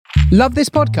Love this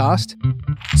podcast?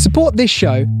 Support this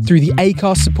show through the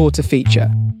Acast supporter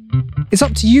feature. It's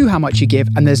up to you how much you give,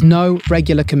 and there's no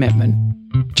regular commitment.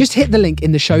 Just hit the link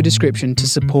in the show description to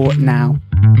support now.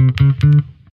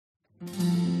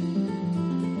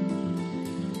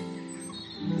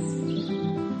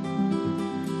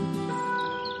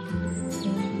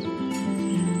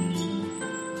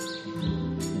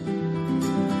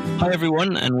 Hi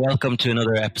everyone, and welcome to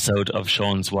another episode of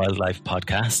Sean's Wildlife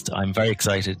Podcast. I'm very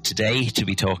excited today to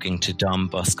be talking to Dom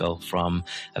Buskell from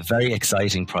a very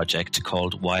exciting project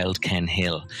called Wild Ken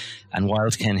Hill. And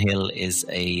Wild Ken Hill is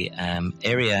a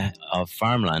area of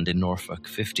farmland in Norfolk,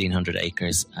 1,500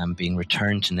 acres, being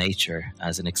returned to nature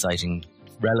as an exciting,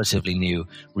 relatively new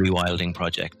rewilding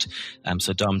project.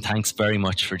 So Dom, thanks very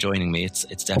much for joining me.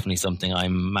 It's definitely something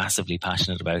I'm massively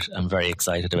passionate about. I'm very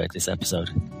excited about this episode.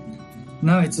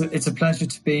 No, it's a pleasure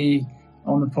to be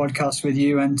on the podcast with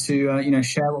you and to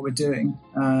share what we're doing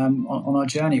on our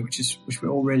journey, which we're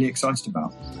all really excited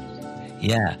about.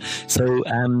 Yeah. So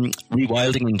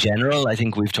rewilding in general, I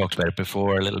think we've talked about it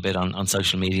before a little bit on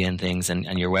social media and things, and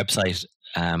your website,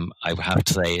 I have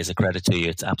to say, is a credit to you.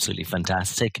 It's absolutely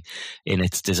fantastic in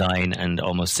its design and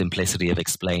almost simplicity of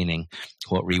explaining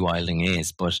what rewilding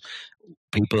is. But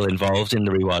people involved in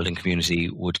the rewilding community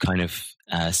would kind of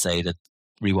say that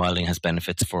rewilding has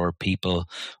benefits for people,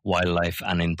 wildlife,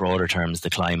 and in broader terms, the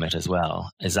climate as well.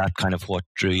 Is that kind of what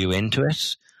drew you into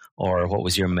it? Or what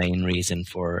was your main reason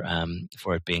for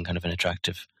it being kind of an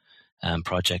attractive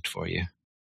project for you?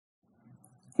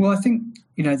 Well, I think,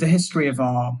 the history of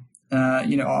our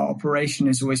operation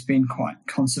has always been quite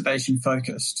conservation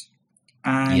focused.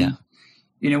 And,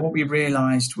 what we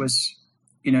realized was,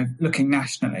 looking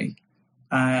nationally,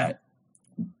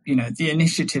 the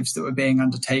initiatives that were being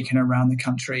undertaken around the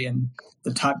country and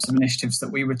the types of initiatives that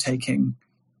we were taking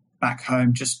back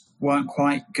home just weren't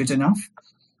quite good enough.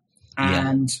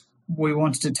 And we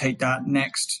wanted to take that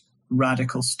next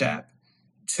radical step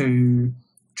to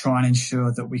try and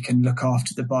ensure that we can look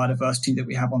after the biodiversity that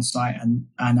we have on site and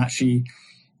actually,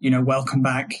 welcome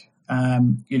back,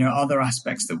 other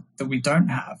aspects that we don't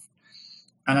have.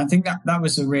 And I think that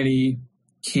was a really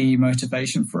key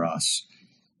motivation for us.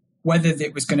 Whether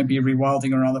it was going to be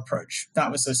rewilding or another approach,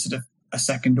 that was a sort of a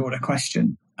second order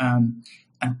question. And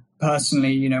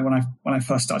personally, when I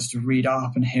first started to read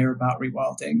up and hear about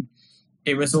rewilding,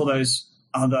 it was all those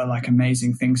other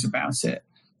amazing things about it.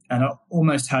 And I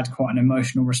almost had quite an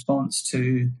emotional response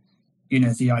to,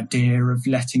 the idea of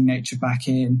letting nature back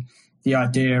in, the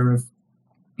idea of,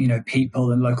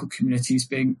 people and local communities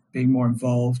being more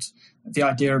involved, the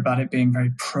idea about it being very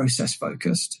process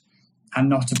focused and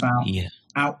not about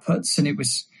outputs. And it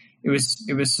was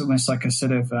almost like a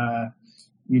sort of a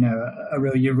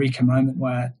real eureka moment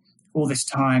where all this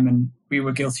time, and we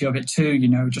were guilty of it too,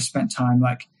 just spent time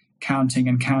counting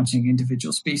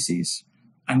individual species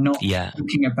and not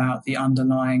thinking about the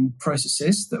underlying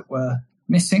processes that were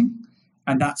missing.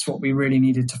 And that's what we really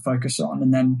needed to focus on.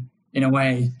 And then in a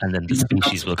way, and then the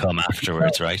species will come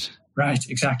afterwards, right? Right,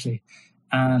 exactly.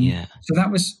 So that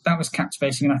was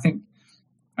captivating, and I think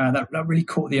that really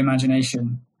caught the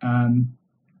imagination. And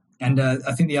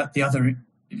I think the other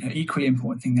equally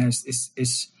important thing there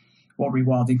is what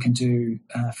rewilding can do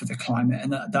for the climate,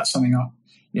 and that's something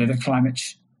the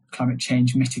climate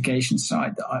change mitigation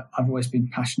side that I've always been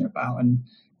passionate about, and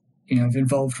I've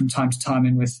involved from time to time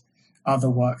in with other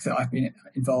work that I've been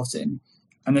involved in.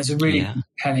 And there's a really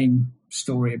compelling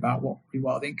story about what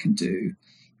rewilding can do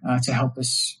to help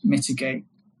us mitigate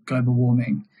global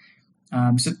warming.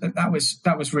 So that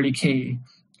was really key.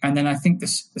 And then I think the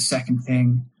second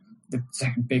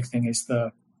big thing is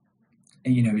the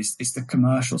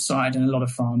commercial side. And a lot of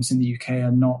farms in the UK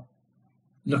are not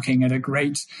looking at a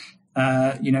great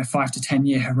 5 to 10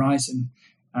 year horizon.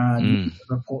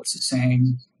 Reports are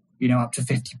saying up to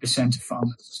 50% of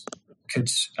farmers could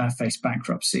face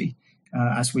bankruptcy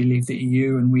as we leave the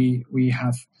EU, and we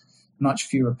have much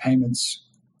fewer payments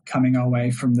coming our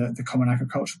way from the Common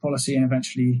Agricultural Policy, and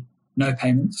eventually no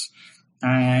payments,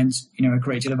 and a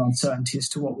great deal of uncertainty as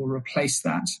to what will replace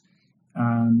that.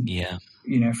 From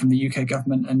the UK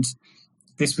government, and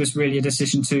this was really a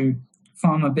decision to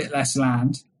farm a bit less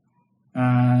land,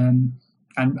 and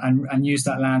use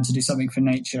that land to do something for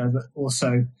nature, but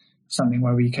also something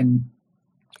where we can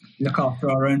look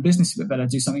after our own business a bit better,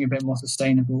 do something a bit more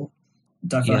sustainable.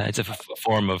 It's a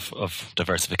form of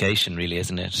diversification, really,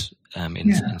 isn't it?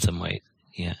 In some way.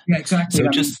 Yeah, exactly.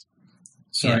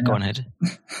 So go on ahead.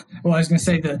 Well, I was going to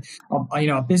say that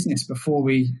our business before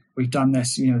we've done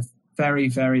this, very,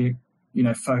 very,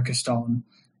 focused on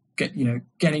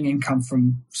getting income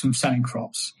from some selling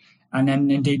crops, and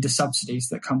then indeed the subsidies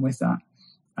that come with that.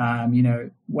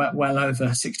 Well over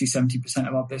 60-70%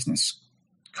 of our business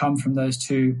come from those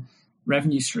two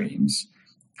revenue streams,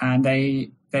 and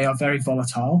they are very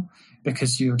volatile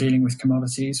because you're dealing with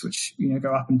commodities which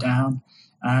go up and down,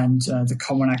 and the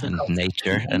common agriculture and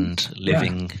nature and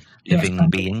living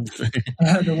beings.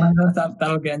 The weather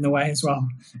that'll get in the way as well.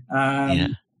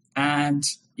 And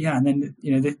then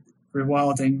the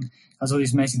rewilding has all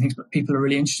these amazing things, but people are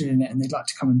really interested in it and they'd like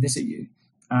to come and visit you,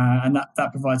 and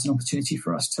that provides an opportunity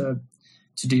for us to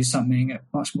do something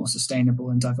much more sustainable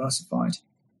and diversified.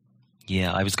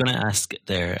 Yeah, I was going to ask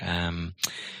there,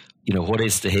 what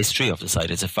is the history of the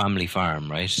site? It's a family farm,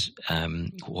 right?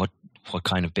 What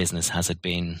kind of business has it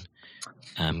been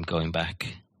going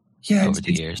back over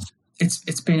the years?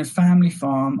 It's been a family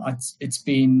farm. It's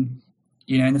been,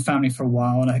 in the family for a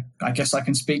while. And I guess I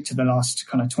can speak to the last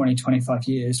kind of 20, 25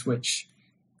 years, which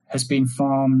has been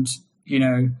farmed,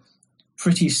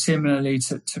 pretty similarly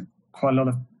to quite a lot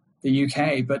of the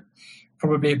UK, but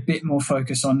probably a bit more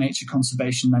focused on nature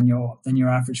conservation than your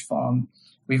average farm.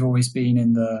 We've always been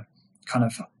in the kind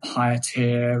of higher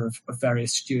tier of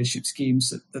various stewardship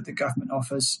schemes that the government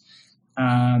offers.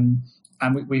 And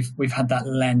we've had that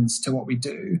lens to what we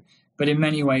do. But in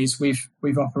many ways,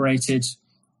 we've operated,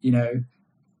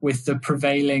 with the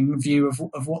prevailing view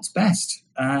of what's best.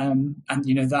 And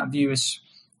that view has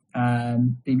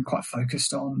been quite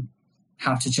focused on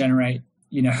how to generate,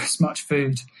 as much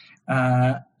food,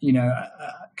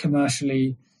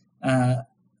 commercially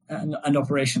and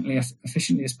operationally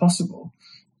efficiently as possible.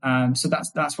 So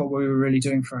that's what we were really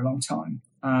doing for a long time.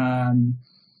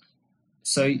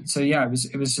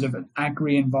 It was sort of an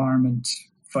agri-environment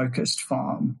focused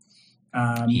farm.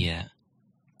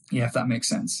 If that makes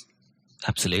sense.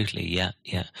 Absolutely, yeah.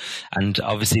 And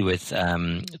obviously with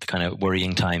the kind of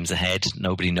worrying times ahead,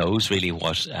 nobody knows really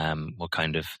what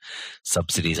kind of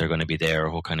subsidies are going to be there,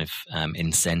 or what kind of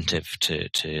incentive to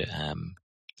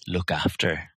look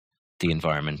after the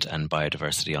environment and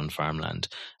biodiversity on farmland.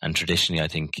 And traditionally, I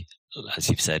think, as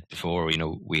you've said before,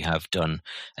 we have done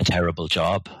a terrible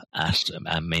job at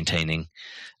maintaining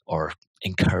or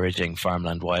encouraging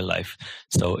farmland wildlife.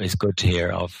 So it's good to hear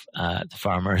of the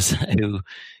farmers who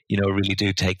really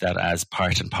do take that as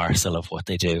part and parcel of what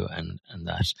they do and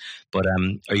that. But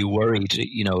are you worried?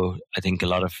 I think a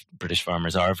lot of British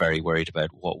farmers are very worried about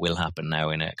what will happen now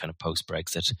in a kind of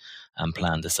post-Brexit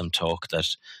plan. There's some talk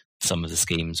that some of the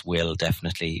schemes will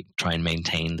definitely try and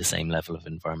maintain the same level of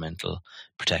environmental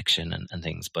protection and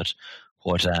things. But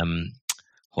what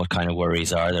kind of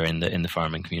worries are there in the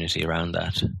farming community around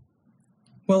that?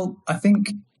 Well, I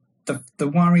think the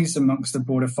worries amongst the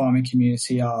broader farming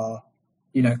community are,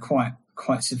 quite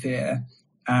severe,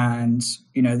 and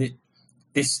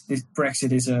this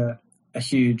Brexit is a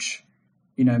huge,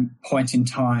 point in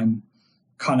time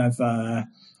kind of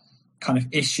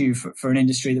issue for an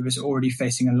industry that was already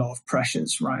facing a lot of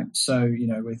pressures, right? So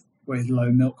with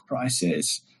low milk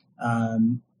prices,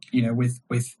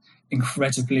 with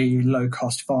incredibly low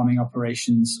cost farming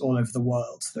operations all over the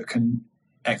world that can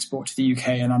export to the UK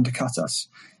and undercut us,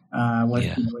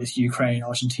 with Ukraine,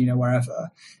 Argentina, wherever.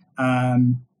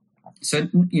 So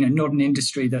not an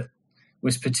industry that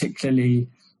was particularly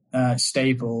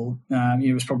stable.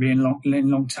 Was probably in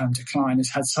long-term decline. Has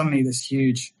had suddenly this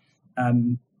huge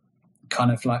kind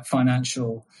of like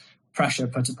financial pressure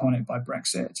put upon it by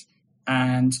Brexit,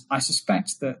 and I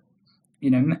suspect that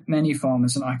many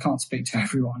farmers, and I can't speak to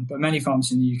everyone, but many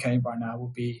farmers in the UK right now will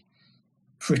be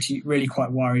really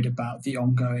quite worried about the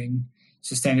ongoing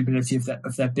sustainability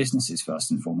of their businesses first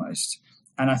and foremost.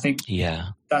 And I think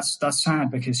that's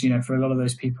sad because for a lot of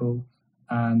those people,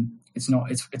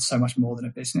 it's so much more than a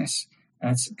business.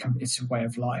 It's a way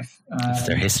of life. It's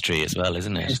their history as well,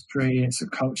 isn't it? History, it's a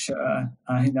culture.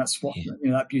 I think that's what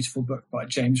that beautiful book by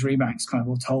James Rebanks kind of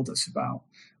all told us about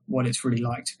what it's really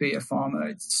like to be a farmer.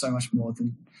 It's so much more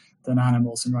than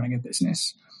animals and running a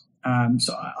business.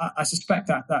 So I suspect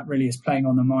that really is playing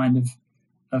on the mind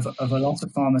of a lot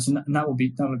of farmers, and that will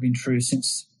have been true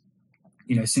since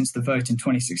the vote in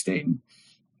 2016.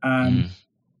 I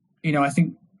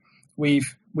think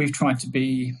we've tried to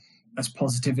be as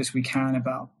positive as we can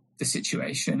about the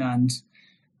situation and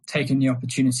taken the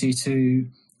opportunity to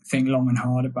think long and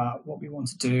hard about what we want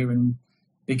to do and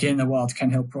begin the Wild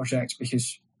Kent Hill project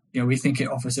because we think it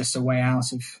offers us a way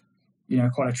out of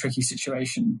quite a tricky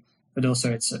situation, but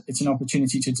also it's an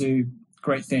opportunity to do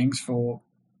great things for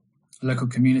local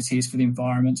communities, for the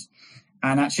environment.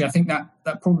 And actually, I think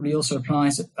that probably also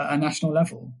applies at a national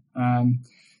level.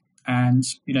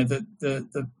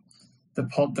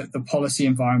 The policy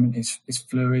environment is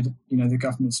fluid. The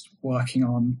government's working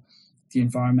on the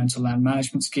environmental land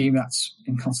management scheme that's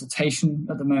in consultation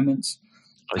at the moment.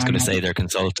 I was going to say they're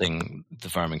consulting the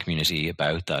farming community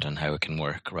about that and how it can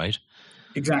work, right?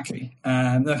 Exactly.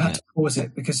 They've had to pause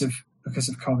it because of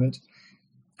COVID.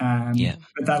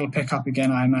 But that'll pick up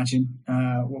again, I imagine,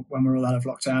 when we're all out of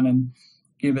lockdown. And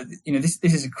this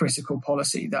is a critical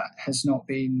policy that has not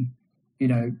been,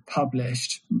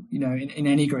 published, in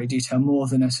any great detail, more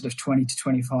than a sort of 20 to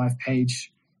 25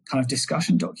 page kind of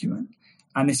discussion document.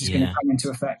 And this is going to come into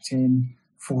effect in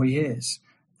 4 years.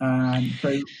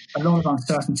 So a lot of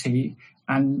uncertainty,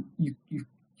 and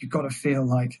you've got to feel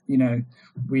like, I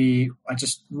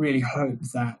just really hope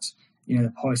that,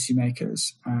 the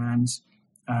policymakers and,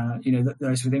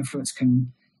 those with influence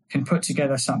can put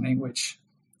together something which,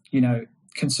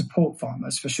 can support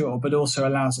farmers for sure, but also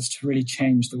allows us to really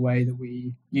change the way that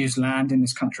we use land in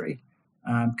this country,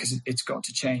 because it's got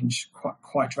to change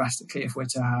quite drastically if we're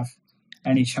to have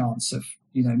any chance of,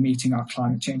 meeting our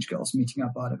climate change goals, meeting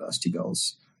our biodiversity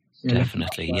goals.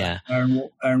 Definitely, air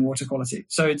and water quality.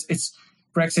 So it's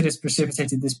Brexit has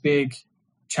precipitated this big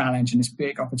challenge and this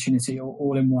big opportunity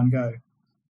all in one go.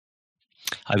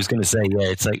 I was going to say,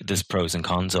 it's like there's pros and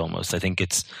cons almost. I think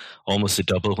it's almost a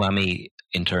double whammy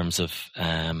in terms of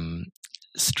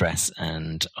stress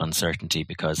and uncertainty,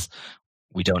 because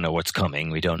we don't know what's coming.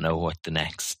 We don't know what the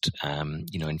next,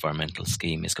 environmental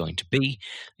scheme is going to be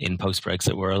in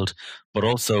post-Brexit world. But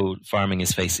also, farming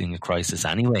is facing a crisis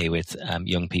anyway, with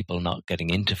young people not getting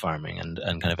into farming and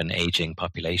kind of an aging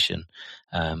population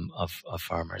of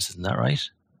farmers. Isn't that right?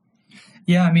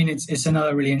 Yeah, I mean, it's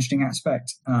another really interesting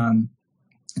aspect.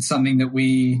 It's something that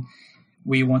we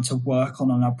want to work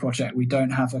on our project. We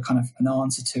don't have a kind of an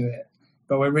answer to it,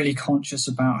 but we're really conscious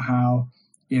about how,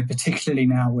 particularly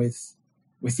now with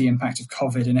the impact of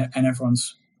COVID and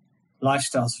everyone's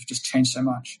lifestyles have just changed so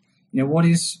much. What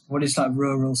is like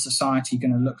rural society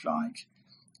going to look like,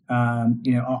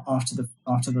 after the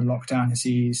lockdown has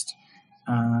eased?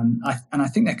 I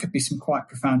think there could be some quite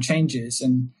profound changes.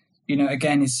 And,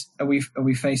 again, are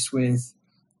we faced with,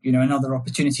 another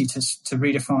opportunity to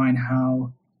redefine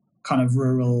how kind of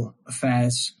rural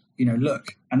affairs,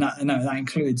 look. And that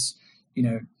includes,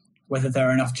 whether there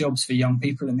are enough jobs for young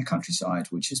people in the countryside,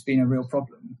 which has been a real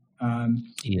problem.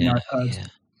 I've heard,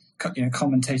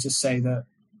 commentators say that,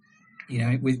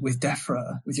 with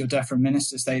DEFRA, with your DEFRA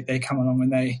ministers, they come along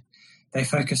and they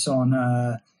focus on,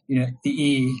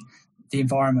 the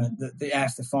environment, the air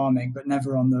for the farming, but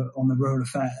never on the rural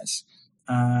affairs.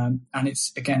 And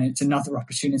it's another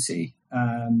opportunity,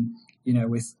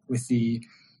 with the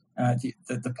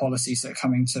policies that are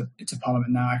coming to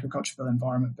Parliament now, Agriculture Bill,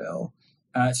 Environment Bill.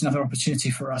 It's another opportunity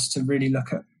for us to really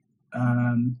look at,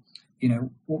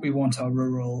 what we want our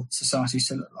rural societies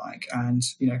to look like, and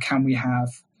can we have,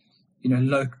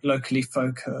 locally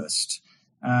focused,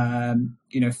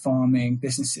 farming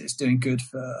businesses doing good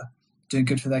for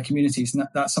their communities, and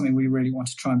that's something we really want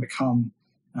to try and become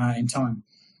in time.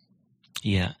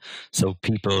 Yeah. So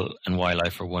people and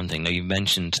wildlife are one thing. Now, you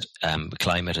mentioned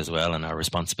climate as well and our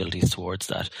responsibilities towards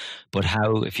that. But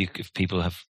how, if people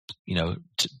have,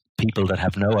 people that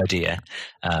have no idea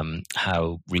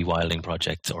how rewilding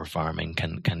projects or farming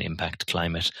can impact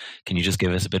climate, can you just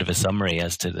give us a bit of a summary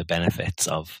as to the benefits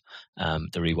of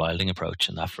the rewilding approach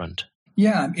on that front?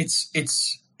 Yeah, it's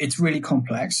really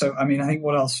complex. So, I mean, I think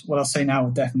what I'll say now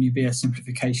will definitely be a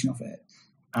simplification of it.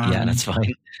 Yeah, that's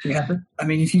fine. Yeah, but I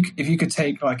mean, if you could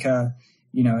take like a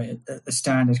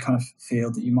standard kind of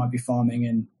field that you might be farming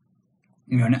in,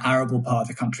 an arable part of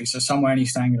the country, so somewhere in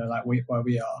East Anglia, like where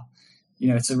we are,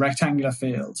 it's a rectangular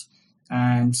field,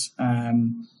 and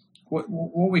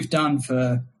what we've done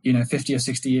for 50 or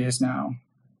 60 years now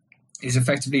is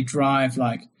effectively drive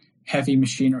like heavy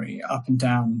machinery up and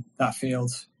down that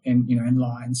field in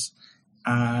lines,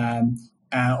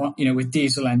 with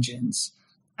diesel engines.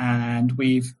 And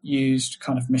we've used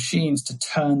kind of machines to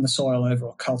turn the soil over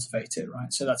or cultivate it,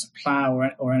 right? So that's a plow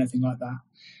or anything like that.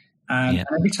 And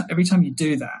every time you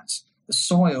do that, the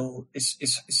soil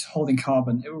is holding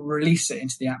carbon. It will release it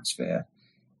into the atmosphere.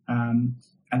 And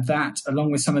that, along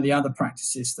with some of the other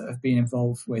practices that have been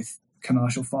involved with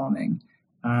commercial farming,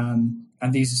 and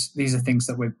these are things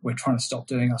that we're trying to stop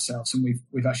doing ourselves, and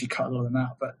we've actually cut a lot of them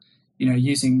out. But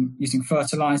using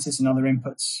fertilizers and other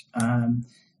inputs,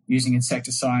 using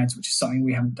insecticides, which is something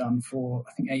we haven't done for,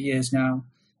 I think, 8 years now.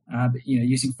 But,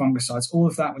 using fungicides, all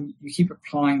of that, when you keep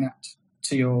applying that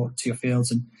to your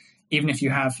fields, and even if you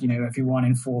have, every 1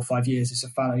 in 4 or 5 years is a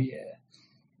fallow year,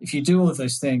 if you do all of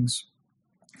those things,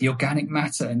 the organic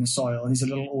matter in the soil, these are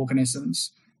little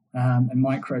organisms and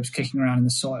microbes kicking around in the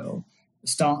soil,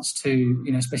 starts to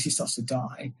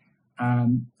die.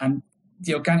 And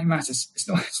the organic matter, it's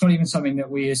not even something that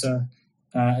we as a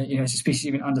species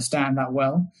even understand that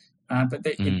well. but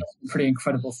it does some pretty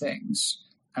incredible things.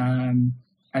 And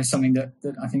it's something that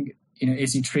I think,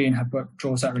 Izzy Tree in her book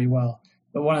draws out really well.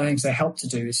 But one of the things they help to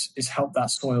do is help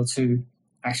that soil to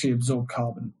actually absorb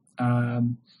carbon.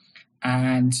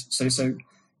 And so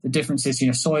the difference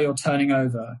is, soil turning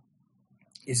over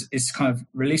is kind of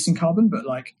releasing carbon, but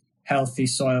like healthy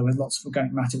soil with lots of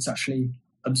organic matter, it's actually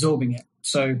absorbing it.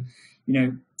 So,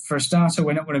 for a starter,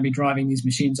 we're not going to be driving these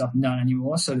machines up and down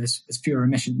anymore, so there's fewer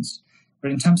emissions.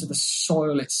 But in terms of the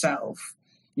soil itself,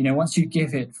 once you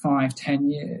give it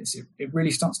 5-10 years, it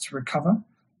really starts to recover,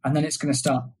 and then it's going to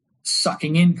start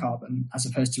sucking in carbon as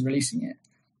opposed to releasing it.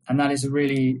 And that's a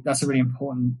really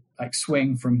important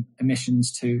swing from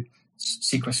emissions to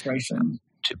sequestration.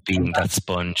 To being that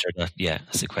sponge or that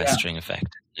sequestering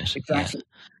effect. Exactly. Yeah.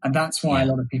 And that's why a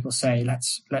lot of people say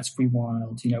let's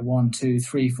rewild 1, 2,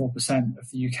 3, 4% of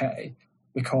the UK,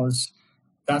 because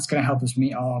that's going to help us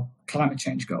meet our climate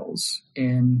change goals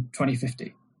in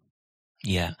 2050.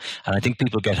 Yeah. And I think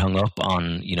people get hung up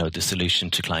on, the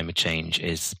solution to climate change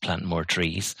is plant more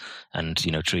trees. And,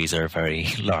 trees are a very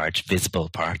large, visible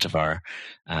part of our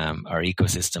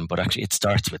ecosystem. But actually it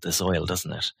starts with the soil,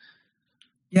 doesn't it?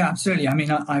 Yeah, absolutely. I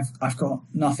mean, I've got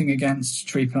nothing against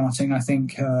tree planting. I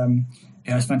think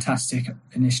it's a fantastic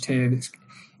initiative.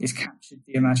 It's captured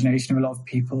the imagination of a lot of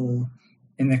people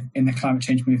in the climate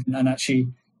change movement. And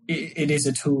actually it is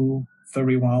a tool for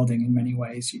rewilding in many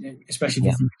ways, especially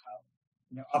if you think about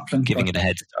upland. Giving it a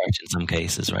head start in some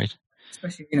cases, right?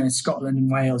 Especially, in Scotland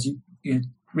and Wales,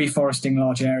 reforesting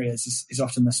large areas is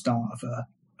often the start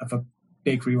of a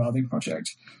big rewilding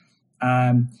project.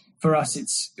 For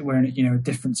us, we're in a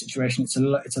different situation. It's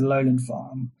a lowland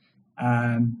farm,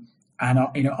 and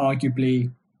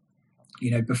arguably,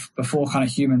 before kind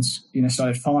of humans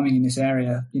started farming in this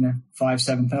area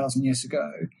 5,000-7,000 years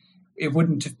ago, it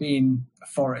wouldn't have been a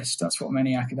forest. That's what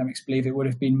many academics believe. It would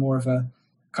have been more of a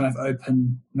kind of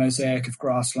open mosaic of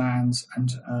grasslands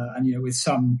and with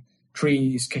some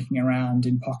trees kicking around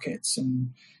in pockets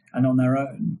and on their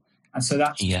own. And so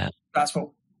that's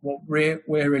what we're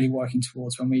really working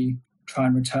towards when we try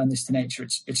and return this to nature.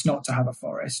 It's not to have a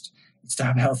forest, it's to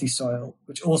have healthy soil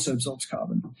which also absorbs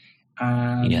carbon,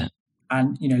 and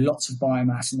lots of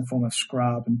biomass in the form of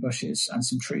scrub and bushes and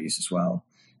some trees as well.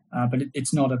 But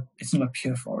it's not a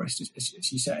pure forest,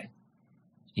 as you say.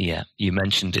 Yeah, you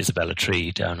mentioned Isabella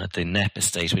Tree down at the Knepp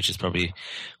Estate, which is probably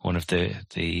one of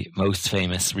the most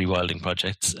famous rewilding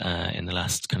projects in the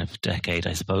last kind of decade,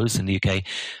 I suppose, in the UK.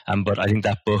 But I think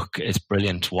that book is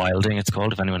brilliant. Wilding, it's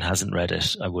called. If anyone hasn't read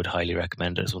it, I would highly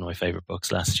recommend it. It's one of my favourite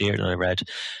books last year that I read.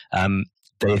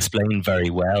 They explain very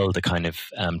well the kind of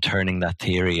turning that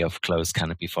theory of closed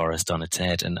canopy forest on its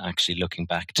head and actually looking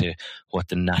back to what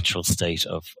the natural state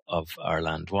of our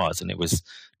land was. And it was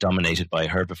dominated by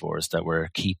herbivores that were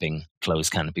keeping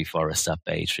closed canopy forests at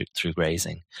bay through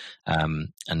grazing.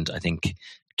 And I think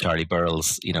Charlie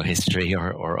Burrell's history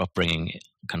or upbringing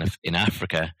kind of in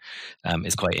Africa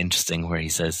is quite interesting, where he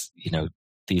says,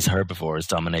 these herbivores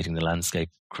dominating the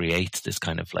landscape create this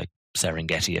kind of like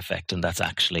Serengeti effect, and that's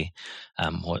actually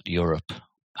what Europe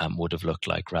would have looked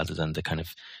like, rather than the kind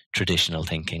of traditional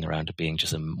thinking around it being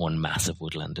just one massive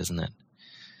woodland, isn't it?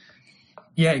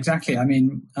 Yeah, exactly. I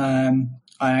mean, I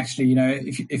actually,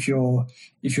 if you're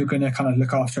going to kind of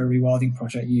look after a rewilding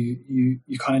project, you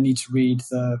kind of need to read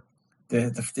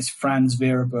this Franz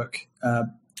Vera book,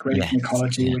 Grazing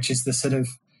Ecology, which is the sort of,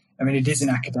 I mean, it is an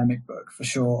academic book for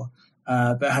sure.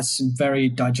 But it has some very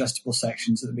digestible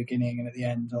sections at the beginning and at the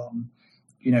end on,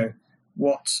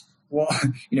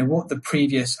 what the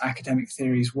previous academic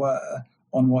theories were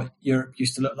on what Europe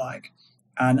used to look like,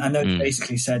 and they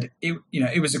basically said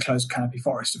it was a closed canopy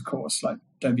forest, of course, like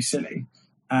don't be silly,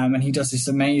 and he does this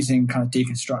amazing kind of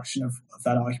deconstruction of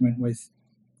that argument with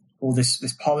all this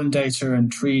pollen data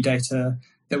and tree data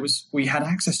that we had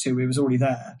access to, it was already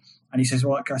there, and he says,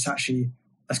 well, guys, actually.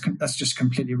 That's just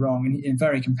completely wrong and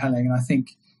very compelling. And I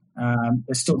think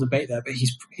there's still debate there, but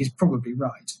he's probably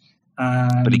right.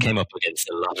 But he came up against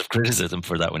a lot of criticism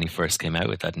for that when he first came out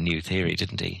with that new theory,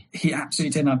 didn't he? He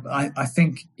absolutely did. I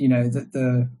think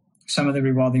that some of the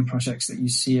rewilding projects that you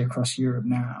see across Europe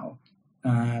now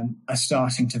are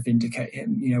starting to vindicate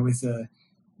him. With the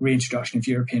reintroduction of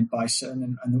European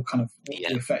bison and the kind of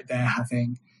the effect they're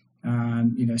having.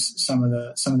 Some of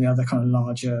the other kind of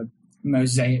larger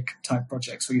mosaic type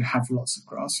projects where you have lots of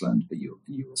grassland, but you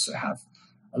also have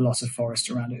a lot of forest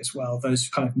around it as well. Those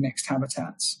kind of mixed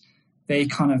habitats, they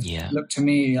kind of look to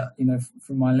me,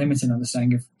 from my limited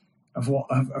understanding of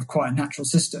quite a natural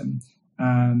system.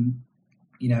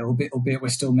 Albeit we're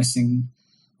still missing,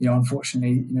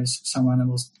 unfortunately, some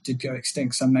animals did go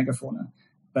extinct, some megafauna.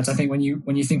 But I think when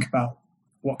you think about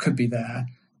what could be there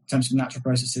in terms of natural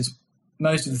processes,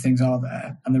 most of the things are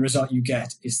there, and the result you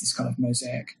get is this kind of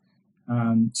mosaic.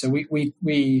 So we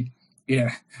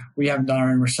haven't done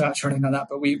our own research or anything like that,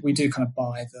 but we do kind of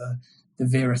buy the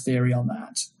Vera theory on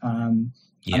that. And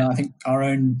I think our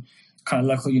own kind of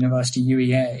local university,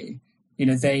 UEA,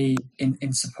 they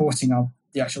in supporting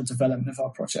the actual development of our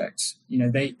project,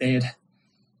 they had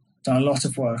done a lot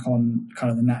of work on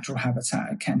kind of the natural habitat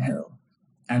at Kent Hill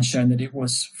and shown that it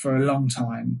was for a long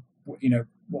time, what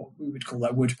we would call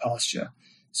that wood pasture.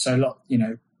 So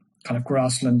kind of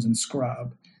grassland and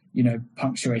scrub,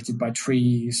 punctuated by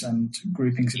trees and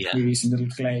groupings of trees and little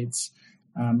glades.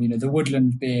 The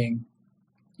woodland being,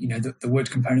 the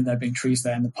wood component there being trees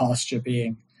there, and the pasture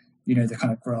being, the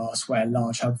kind of grass where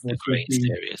large herbivores would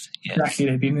be. Exactly,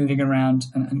 they'd be moving around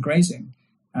and grazing.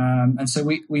 And so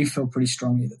we feel pretty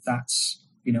strongly that that's,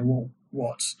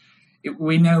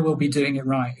 we know we'll be doing it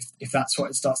right if that's what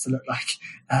it starts to look like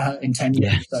in 10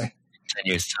 years. So. 10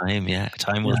 years' time,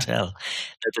 time will tell.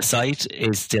 The site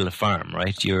is still a farm,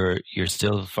 right? You're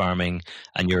still farming,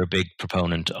 and you're a big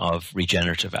proponent of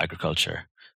regenerative agriculture.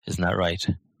 Isn't that right?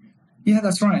 Yeah,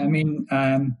 that's right. I mean,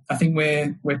 I think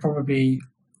we're probably,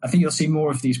 I think you'll see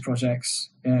more of these projects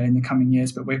in the coming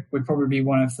years, but we're probably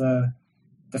one of the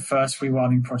first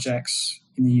rewilding projects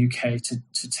in the UK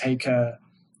to take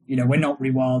we're not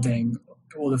rewilding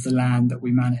all of the land that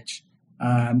we manage.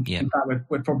 In fact,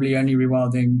 we're probably only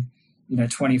rewilding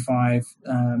 25%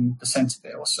 of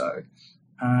it or so.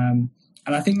 And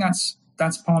I think that's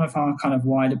part of our kind of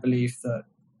wider belief that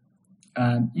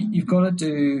you've got to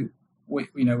do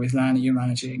with land that you're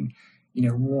managing,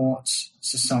 what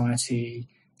society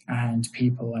and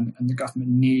people and the government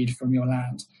need from your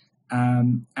land.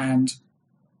 And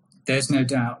there's no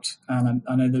doubt, and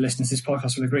I know the listeners to this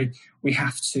podcast will agree, we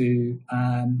have to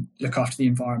look after the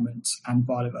environment and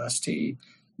biodiversity,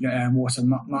 air and water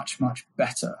much, much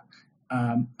better.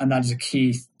 And that's a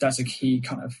key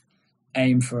kind of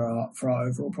aim for our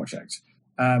overall project.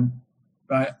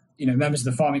 But members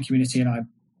of the farming community and I,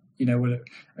 will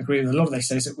agree with a lot of they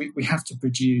say is that we have to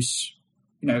produce,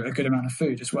 a good amount of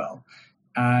food as well.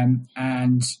 And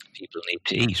people need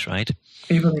to eat, right?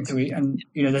 People need to eat, and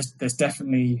there's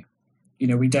definitely,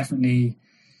 we definitely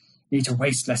need to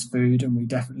waste less food, and we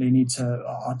definitely need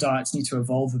our diets need to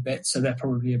evolve a bit, so they're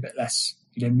probably a bit less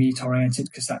meat oriented,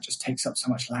 because that just takes up so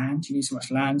much land. You need so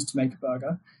much land to make a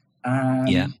burger.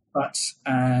 But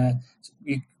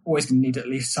you're always going to need at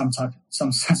least some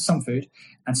food.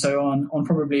 And so on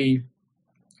probably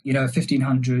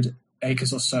 1,500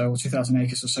 acres or so, or 2,000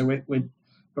 acres or so, we're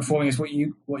performing as what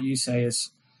you say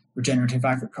is regenerative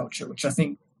agriculture, which I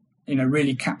think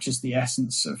really captures the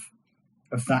essence of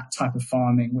that type of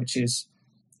farming, which is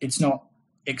it's not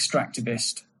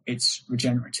extractivist, it's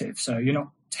regenerative. So you're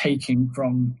not taking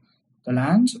from the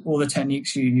land. All the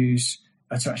techniques you use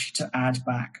are to add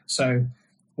back. So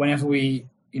whenever we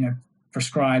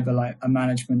prescribe a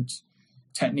management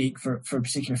technique for a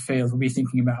particular field, we'll be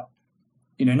thinking about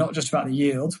not just about the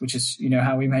yield, which is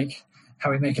how we make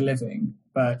a living,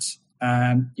 but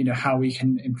how we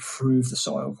can improve the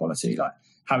soil quality, like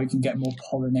how we can get more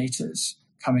pollinators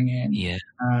coming in,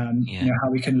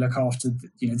 how we can look after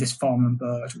this farm and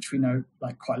bird, which we know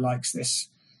quite likes this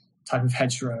type of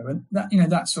hedgerow, and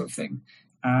that sort of thing.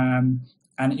 And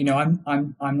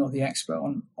I'm not the expert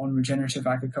on regenerative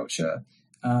agriculture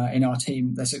in our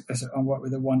team. I work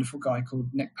with a wonderful guy called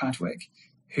Nick Padwick,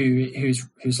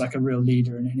 who's like a real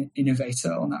leader and an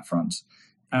innovator on that front.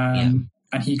 And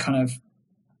he kind of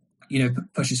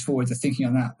pushes forward the thinking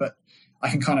on that. But I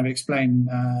can kind of explain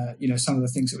some of the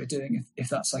things that we're doing if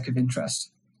that's of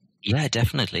interest. Yeah,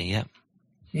 definitely. Yeah.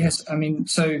 Yes,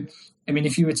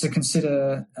 if you were to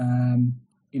consider,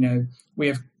 we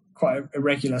have quite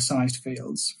irregular sized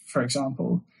fields, for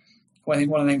example. Well, I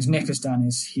think one of the things Nick has done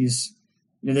is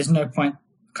there's no point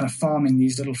kind of farming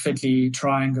these little fiddly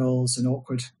triangles and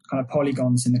awkward kind of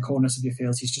polygons in the corners of your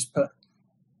fields. He's just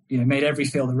made every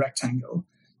field a rectangle,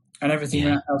 and everything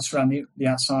else around the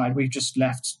outside we've just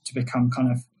left to become kind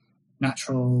of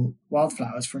natural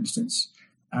wildflowers, for instance.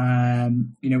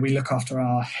 We look after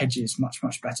our hedges much,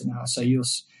 much better now. So you'll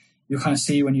kind of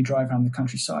see when you drive around the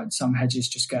countryside, some hedges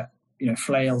just get,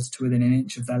 flailed to within an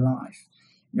inch of their life.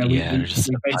 They're just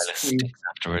a pile of sticks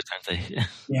afterwards, aren't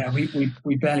they?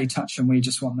 we barely touch them. We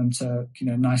just want them to,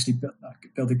 nicely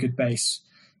build a good base.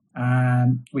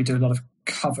 We do a lot of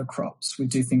cover crops. We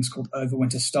do things called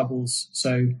overwinter stubbles.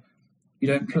 So you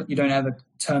don't ever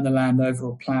turn the land over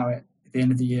or plough it at the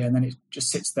end of the year, and then it just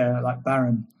sits there like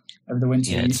barren over the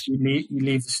winter. You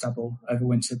leave the stubble over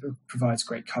winter, but it provides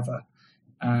great cover.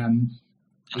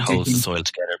 And holds the soil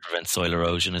together, prevents soil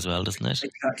erosion as well, doesn't it?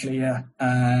 Exactly, yeah.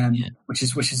 Which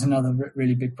is another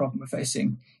really big problem we're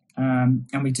facing. And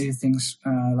we do things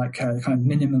like kind of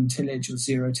minimum tillage or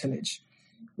zero tillage,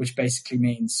 which basically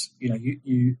means,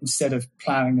 you instead of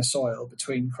ploughing the soil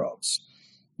between crops,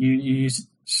 you use a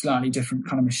slightly different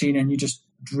kind of machine, and you just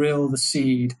drill the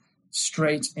seed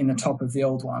straight in the top of the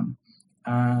old one.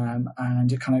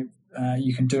 And it kind of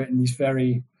you can do it in these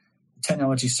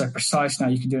technology is so precise now.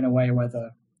 You can do it in a way where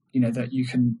that you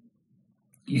can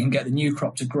get the new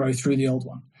crop to grow through the old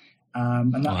one,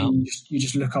 and that means you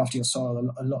just look after your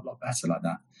soil a lot better like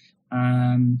that.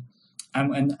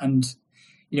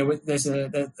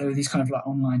 There are these kind of like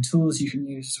online tools you can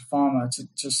use as a farmer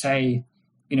to say,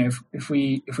 if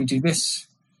we do this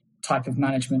type of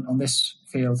management on this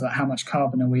field, that how much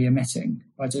carbon are we emitting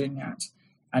by doing that?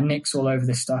 And Nick's all over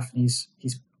this stuff, and he's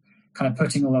kind of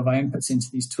putting all of our inputs into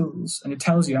these tools, and it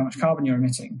tells you how much carbon you're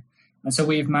emitting. And so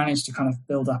we've managed to kind of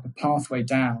build up a pathway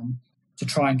down to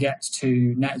try and get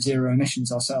to net zero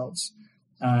emissions ourselves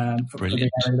for the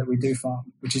area that we do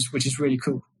farm, which is really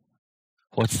cool.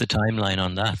 What's the timeline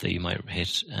on that you might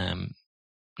hit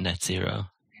net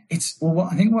zero? I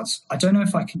don't know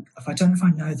if I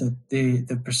know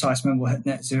the precise moment we'll hit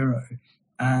net zero.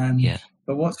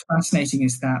 But what's fascinating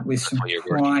is that with some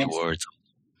working towards.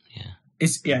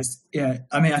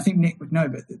 I mean, I think Nick would know,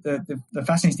 but the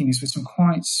fascinating thing is with some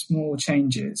quite small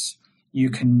changes, you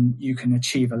can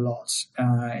achieve a lot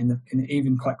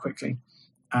even quite quickly.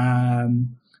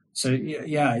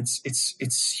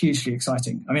 It's hugely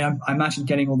exciting. I mean, I imagine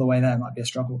getting all the way there might be a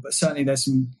struggle, but certainly there's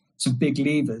some big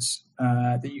levers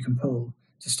that you can pull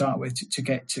to start with to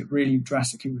get to really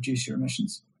drastically reduce your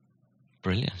emissions.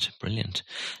 Brilliant.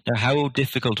 Now, how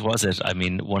difficult was it? I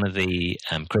mean, one of the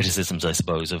criticisms, I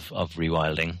suppose, of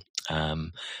rewilding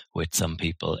with some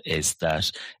people is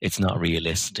that it's not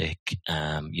realistic.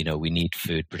 We need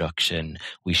food production.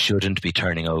 We shouldn't be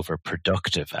turning over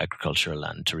productive agricultural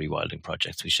land to rewilding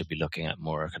projects. We should be looking at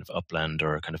more kind of upland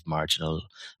or kind of marginal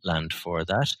land for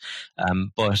that.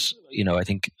 But I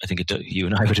think you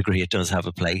and I would agree it does have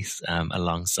a place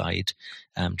alongside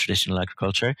traditional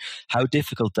agriculture. How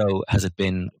difficult, though, has it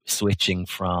been switching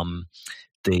from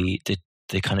the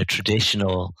kind of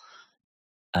traditional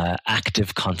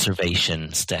active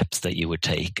conservation steps that you would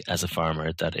take as a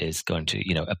farmer that is going to,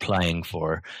 applying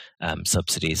for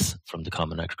subsidies from the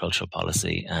Common Agricultural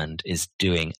Policy and is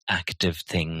doing active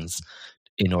things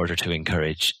in order to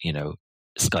encourage,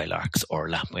 skylarks or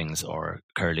lapwings or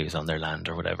curlews on their land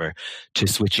or whatever, to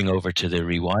switching over to the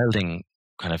rewilding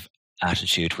kind of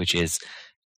attitude, which is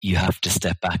you have to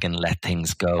step back and let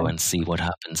things go and see what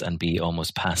happens and be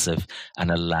almost passive and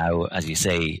allow, as you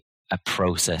say, a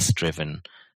process-driven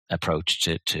approach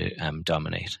to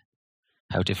dominate.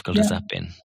 How difficult has that been?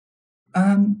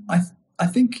 I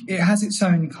think it has its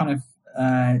own kind of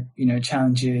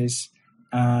challenges,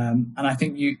 and I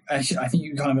think you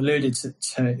kind of alluded to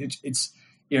it.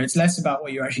 It's less about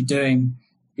what you're actually doing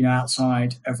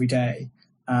outside every day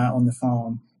on the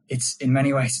farm. It's in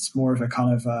many ways it's more of a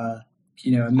kind of a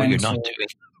mental. You're not doing.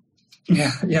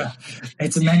 Yeah.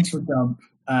 It's a mental dump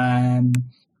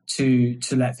to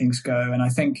let things go, and I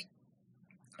think.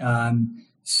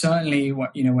 Certainly,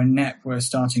 when NEP were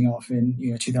starting off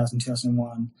in 2000,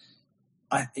 2001,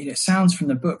 it sounds from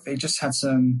the book they just had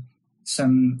some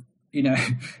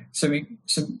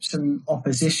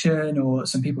opposition or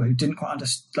some people who didn't quite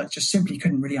understand, just simply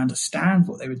couldn't really understand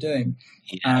what they were doing.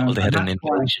 Yeah, well, they had an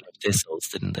invasion of thistles,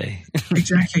 didn't they?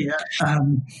 Exactly. Yeah.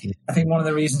 I think one of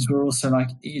the reasons we're also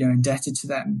indebted to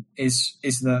them is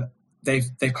that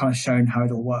they've kind of shown how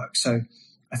it all works. So.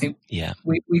 I think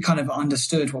we kind of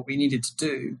understood what we needed to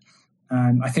do.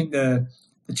 I think the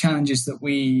challenges that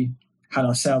we had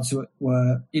ourselves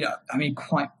were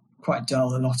quite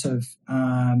dull. A lot of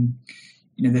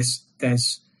there's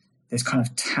kind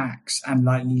of tax and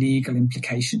legal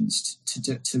implications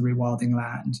to rewilding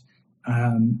land.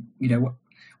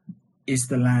 Is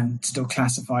the land still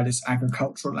classified as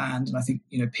agricultural land? And I think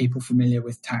people familiar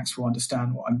with tax will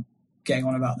understand what I'm getting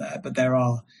on about there. But there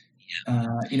are.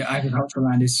 Agricultural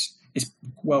land is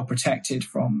well protected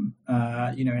from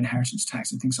inheritance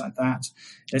tax and things like that.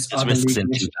 There's risks in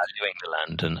devaluing the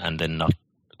land and then not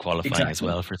qualifying as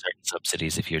well for certain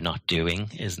subsidies if you're not doing,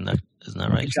 isn't that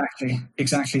right?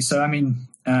 Exactly. So I mean,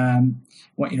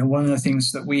 one of the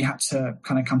things that we had to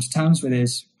kind of come to terms with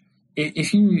is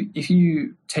if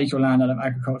you take your land out of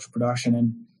agricultural production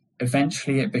and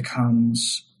eventually it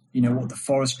becomes what the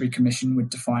Forestry Commission would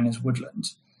define as woodland.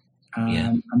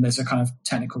 And there's a kind of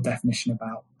technical definition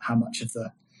about how much of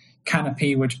the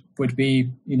canopy would be,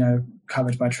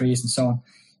 covered by trees and so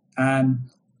on.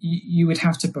 you would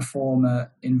have to perform an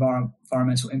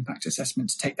environmental impact assessment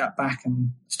to take that back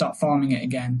and start farming it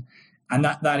again. And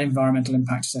that environmental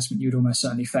impact assessment, you'd almost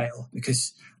certainly fail,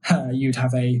 because you'd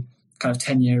have a kind of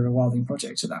 10-year rewilding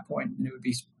project at that point, and it would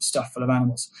be stuffed full of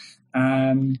animals.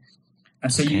 And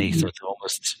so so it's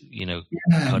almost,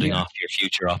 cutting off your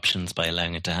future options by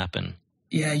allowing it to happen.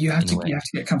 Yeah, you have to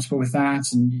get comfortable with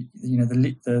that, and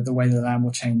the way the land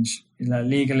will change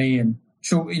legally. And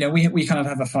sure, we kind of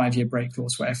have a 5-year break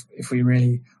clause where if we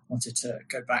really wanted to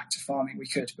go back to farming, we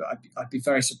could, but I'd be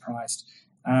very surprised.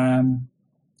 And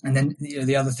then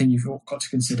the other thing you've got to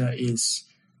consider is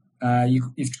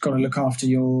you've got to look after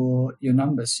your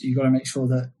numbers. You've got to make sure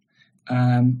that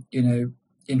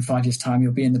in 5 years' time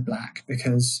you'll be in the black,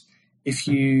 because if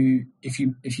you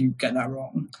get that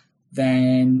wrong,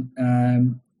 then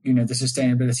the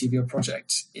sustainability of your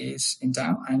project is in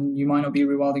doubt, and you might not be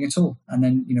rewilding at all. And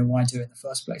then why do it in the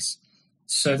first place?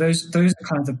 So those are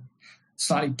kind of the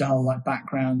slightly dull, like,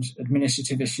 background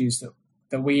administrative issues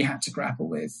that we had to grapple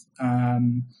with.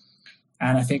 And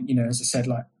I think as I said,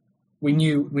 like, we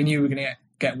knew we were going to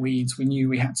get weeds. We knew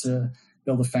we had to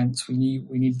build a fence. We knew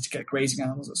we needed to get grazing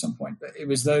animals at some point. But it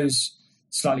was those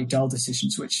slightly dull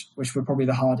decisions which were probably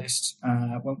the hardest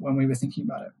when we were thinking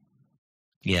about it.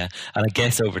 Yeah, and I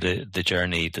guess over the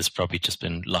journey, there's probably just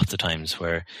been lots of times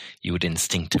where you would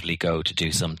instinctively go to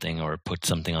do something or put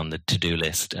something on the to-do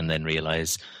list and then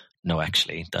realize, no,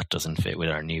 actually, that doesn't fit with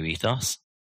our new ethos.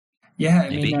 Yeah,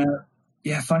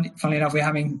 funnily enough, we're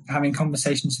having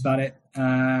conversations about it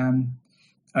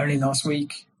only last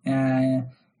week.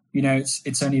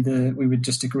 It's only we were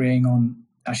just agreeing on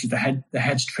actually the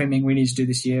hedge trimming we need to do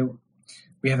this year.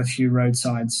 We have a few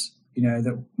roadsides,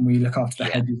 that we look after the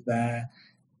hedges there.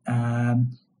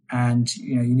 And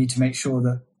you need to make sure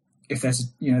that if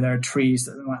there's there are trees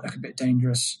that might look a bit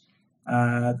dangerous,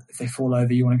 if they fall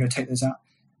over, you want to go take those out.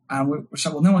 And we're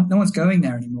like, well, no one's going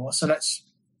there anymore, so let's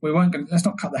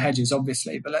not cut the hedges,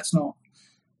 obviously, but let's not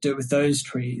do it with those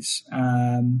trees.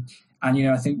 And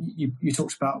I think you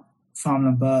talked about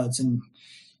farmland birds, and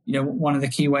one of the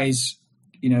key ways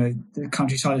the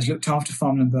countryside has looked after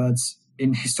farmland birds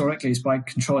historically is by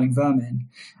controlling vermin.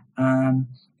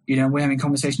 We're having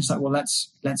conversations like, well,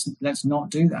 let's not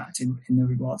do that in the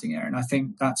rewilding area. And I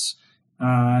think that's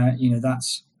quite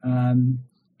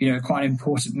an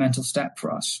important mental step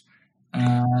for us.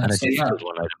 And a difficult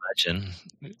one, I'd imagine.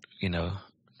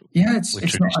 Yeah, it's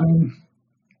not. I mean,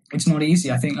 it's not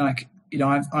easy. I think, like,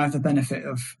 I have the benefit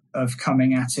of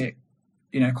coming at it,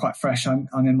 quite fresh. I'm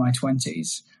in my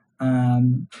 20s.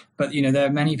 But there are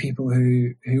many people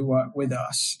who work with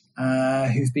us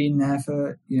who've been there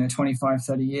for 25,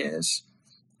 30 years,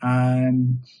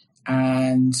 and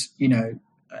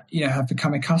have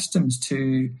become accustomed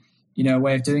to a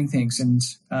way of doing things, and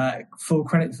full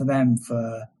credit for them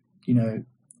for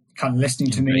kind of listening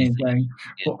to me and going,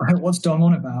 what's Dom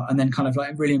on about? And then kind of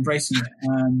like really embracing it.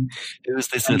 It was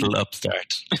this little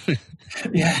upstart.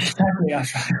 Yeah, exactly. I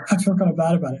feel kind of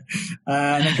bad about it.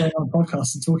 And then going on a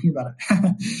podcast and talking about it.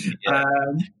 Yeah.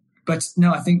 But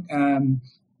no, I think,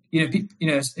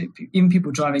 even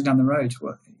people driving down the road,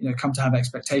 come to have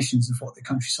expectations of what the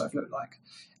countryside looked like.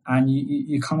 And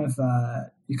you kind of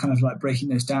like breaking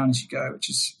those down as you go, which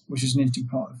is an interesting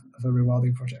part of a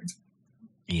rewilding project.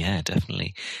 Yeah,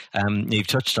 definitely. You've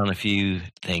touched on a few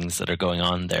things that are going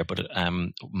on there, but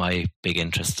my big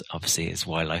interest obviously is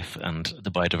wildlife and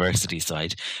the biodiversity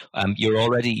side.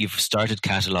 You've started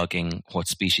cataloguing what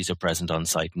species are present on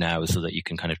site now so that you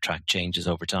can kind of track changes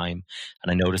over time.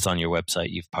 And I notice on your website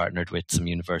you've partnered with some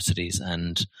universities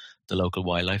and the local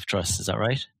wildlife trust. Is that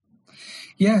right?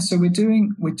 Yeah, so we're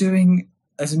doing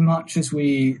as much as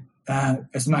we can,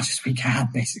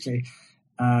 basically.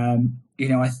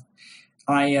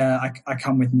 I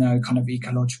come with no kind of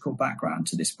ecological background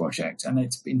to this project, and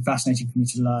it's been fascinating for me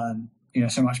to learn,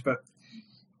 so much. But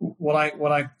what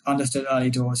I understood early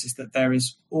doors is that there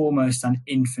is almost an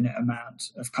infinite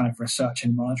amount of kind of research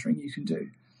and monitoring you can do.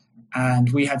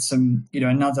 And we had some,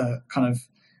 another kind of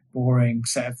boring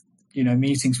set of,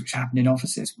 meetings which happened in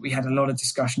offices. We had a lot of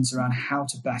discussions around how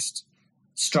to best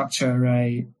structure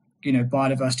a,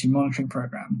 biodiversity monitoring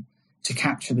program to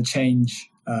capture the change,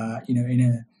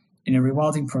 in a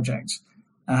rewilding project.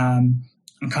 And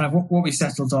kind of what we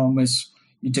settled on was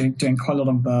doing quite a lot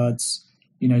on birds,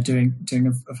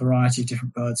 doing a variety of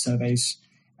different bird surveys,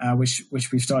 which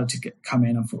we've started to come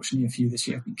in. Unfortunately, a few this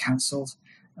year have been cancelled,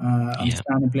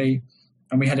 understandably.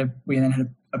 And we then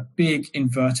had a big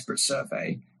invertebrate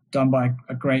survey done by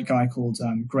a great guy called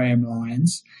Graham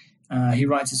Lyons. He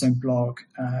writes his own blog.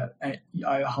 I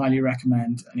highly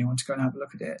recommend anyone to go and have a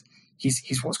look at it.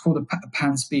 He's what's called a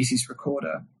pan-species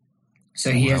recorder,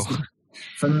 So he has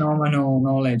phenomenal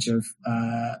knowledge of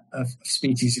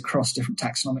species across different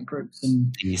taxonomic groups.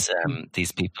 And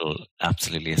these people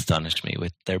absolutely astonish me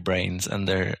with their brains and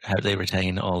how they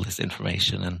retain all this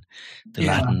information and the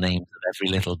Latin names of every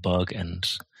little bug and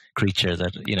creature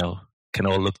that can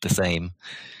all look the same.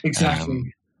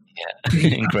 Exactly.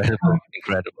 Incredible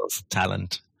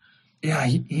talent. Yeah,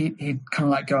 he'd kind of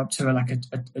like go up to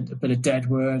a bit of dead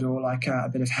wood or like a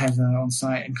bit of heather on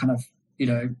site and kind of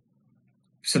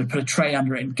sort of put a tray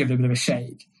under it and give it a bit of a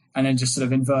shake, and then just sort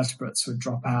of invertebrates would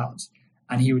drop out,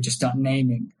 and he would just start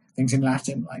naming things in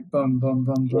Latin, like boom, boom,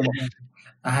 boom, boom,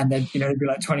 and then it'd be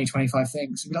like 20, 25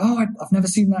 things. He'd be like, I've never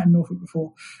seen that in Norfolk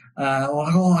before, or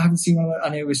I haven't seen one of that,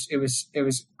 and it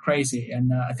was crazy.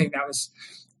 And I think that was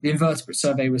the invertebrate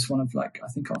survey was one of I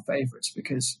think our favourites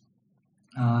because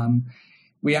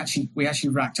we actually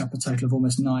racked up a total of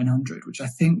almost 900, which I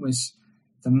think was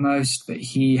the most that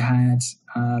he had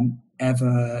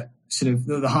ever sort of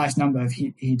the highest number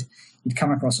he'd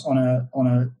come across on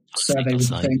a survey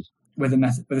with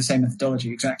the same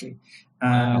methodology. Exactly.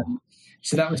 Wow.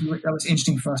 So that was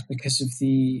interesting for us because of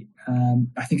the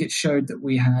I think it showed that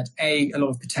we had a lot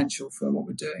of potential for what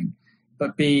we're doing,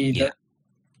 but B that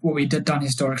what we'd done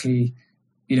historically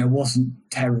wasn't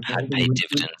terrible. Had paid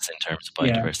dividends in terms of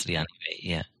biodiversity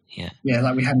anyway. Yeah,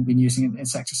 like we hadn't been using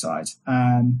insecticide.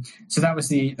 So that was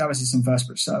this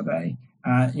invertebrate survey,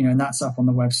 and that's up on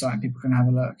the website and people can have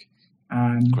a look.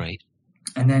 Great.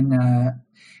 And then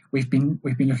we've been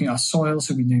looking at our soil,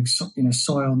 so we've been doing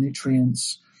soil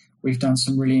nutrients. We've done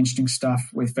some really interesting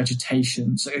stuff with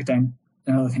vegetation. So again,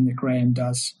 another thing that Graham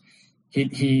does,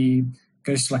 he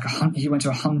goes to he went to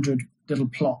 100 little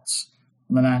plots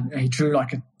on the land. He drew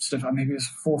like a sort of maybe it was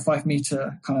 4 or 5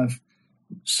 meter kind of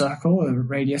circle, a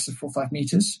radius of 4 or 5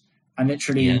 meters, and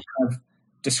literally kind of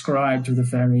described with a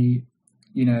very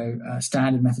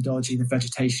standard methodology the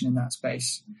vegetation in that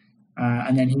space,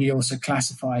 and then he also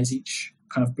classifies each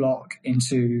kind of block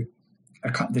into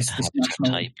this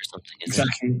national type or something.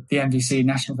 Exactly, the NVC,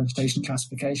 National Vegetation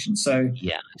Classification. So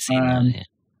I've seen that.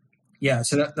 Yeah,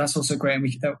 so that's also great,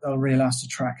 and that'll really allow us to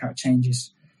track how it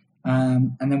changes.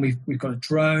 And then we've got a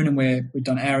drone, and we've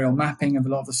done aerial mapping of a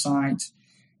lot of the site.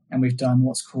 And we've done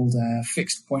what's called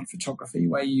fixed point photography,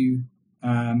 where you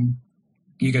go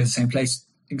to the same place,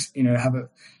 have a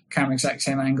camera exact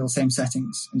same angle, same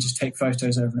settings, and just take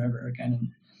photos over and over again and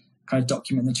kind of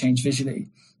document the change visually.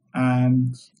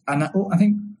 And I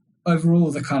think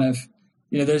overall, the kind of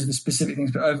those are the specific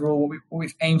things, but overall, what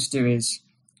we've aimed to do is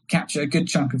capture a good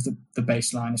chunk of the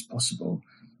baseline as possible,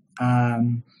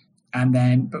 and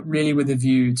then, but really with a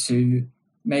view to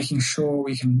making sure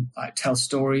we can tell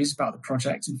stories about the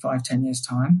project in 5-10 years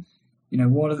time.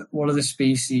 What are the what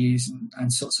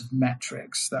and sorts of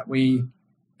metrics that we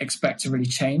expect to really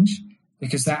change?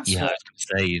 Because that's I was going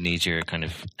to say you need your kind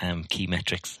of key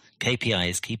metrics,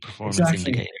 KPIs, key performance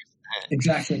indicators.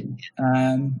 Exactly.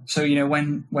 So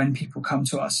when people come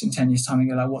to us in 10 years time and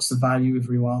go what's the value of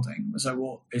rewilding? So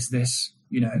what is this?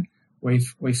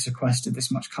 We've sequestered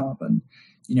this much carbon.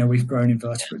 We've grown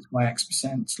invertebrates by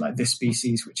X%. Like this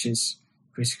species, which is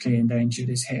critically endangered,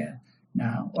 is here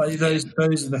now. Well, those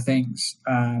are the things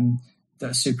that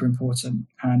are super important.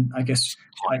 And I guess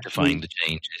quantifying the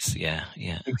changes. Yeah.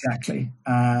 Exactly.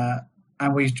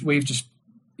 And we've just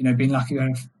been lucky to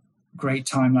have great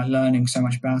time learning so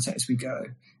much about it as we go.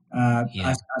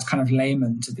 As kind of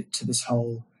laymen to this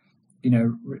whole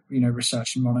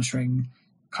research and monitoring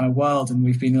kind of world, and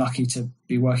we've been lucky to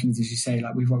be working with, as you say,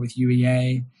 we've worked with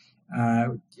UEA,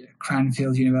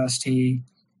 Cranfield University,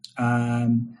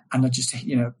 and just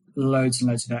loads and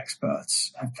loads of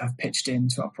experts have pitched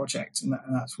into our project, and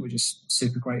that's we're just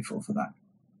super grateful for that.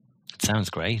 It sounds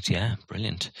great, yeah,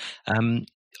 brilliant.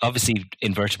 Obviously,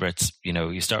 invertebrates,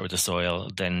 you start with the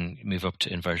soil, then move up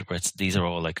to invertebrates. These are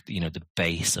all the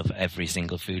base of every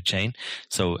single food chain.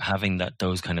 So having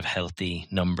those kind of healthy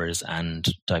numbers and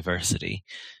diversity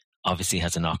obviously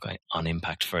has a knock-on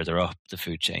impact further up the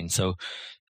food chain. So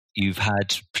you've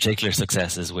had particular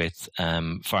successes with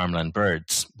farmland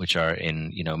birds, which are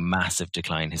in, massive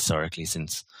decline historically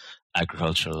since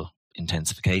agricultural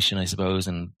intensification, I suppose,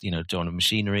 and dawn of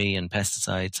machinery and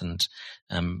pesticides and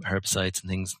herbicides and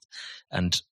things,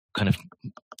 and kind of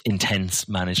intense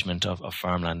management of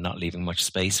farmland, not leaving much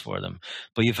space for them.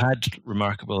 But you've had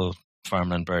remarkable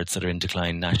farmland birds that are in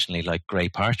decline nationally, like grey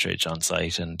partridge on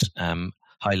site, and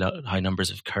high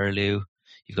numbers of curlew.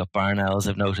 You've got barn owls,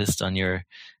 I've noticed on your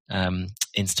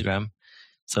Instagram.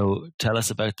 So tell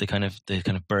us about the kind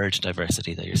of bird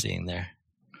diversity that you're seeing there.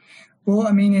 Well,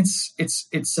 I mean, it's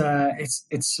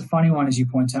a funny one, as you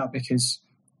point out, because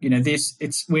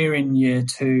we're in year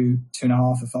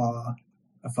 2.5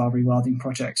 of our rewilding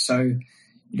project. So,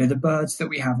 the birds that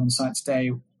we have on site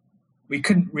today, we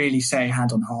couldn't really say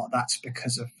hand on heart that's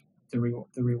because of the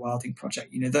rewilding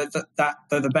project.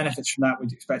 The benefits from that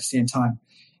we'd expect to see in time.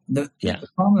 The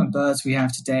farmland birds we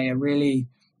have today are really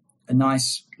a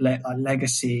nice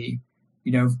legacy,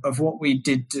 of what we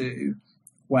did do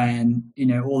when,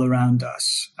 all around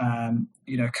us,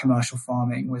 commercial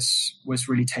farming was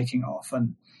really taking off.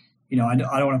 And, I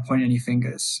don't want to point any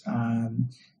fingers,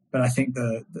 but I think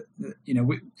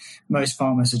most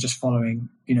farmers are just following,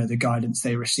 the guidance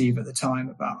they receive at the time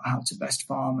about how to best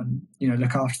farm and,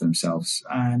 look after themselves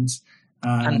and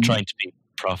trying to be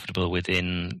profitable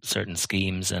within certain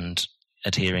schemes and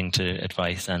adhering to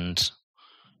advice and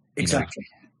exactly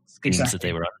that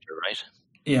they were under, right?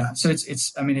 Yeah, so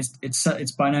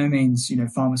it's by no means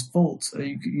farmers' fault.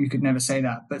 You could never say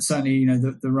that, but certainly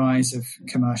the rise of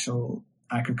commercial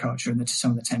agriculture and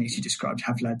some of the techniques you described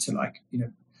have led to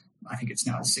I think it's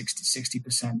now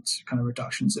 60% kind of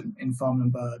reductions in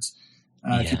farmland birds.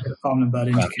 If you put a farmland bird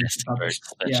indicator published,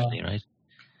 right?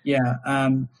 Yeah,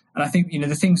 and I think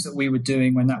the things that we were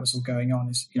doing when that was all going on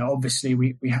is obviously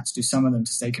we had to do some of them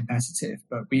to stay competitive,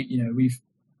 but we've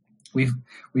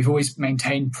always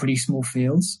maintained pretty small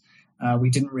fields. We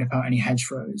didn't rip out any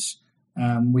hedgerows.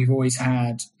 We've always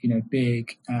had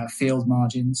big field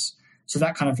margins, so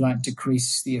that kind of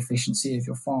decreases the efficiency of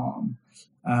your farm.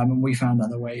 And we found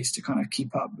other ways to kind of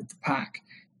keep up with the pack,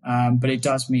 but it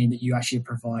does mean that you actually are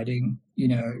providing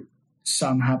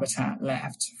some habitat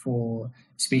left for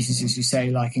species, as you say,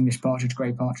 like English partridge,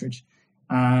 grey partridge,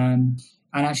 and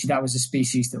actually that was a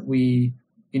species that we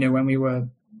when we were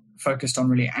focused on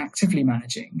really actively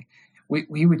managing,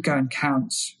 we would go and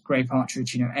count grey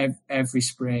partridge, every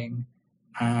spring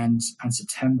and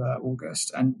September,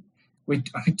 August, and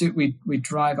we'd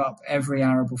drive up every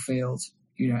arable field,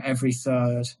 every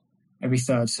third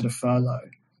sort of furlough,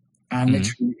 and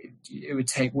literally it would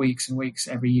take weeks and weeks.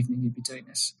 Every evening you'd be doing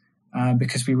this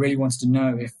because we really wanted to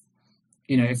know if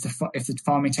the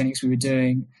farming techniques we were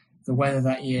doing, the weather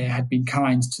that year had been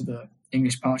kind to the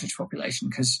English partridge population,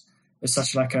 because it's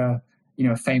such a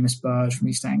famous bird from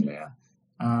East Anglia.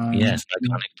 Yes,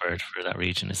 iconic bird for that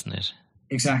region, isn't it?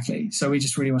 Exactly. So we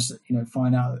just really want to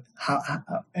find out how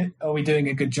are we doing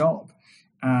a good job,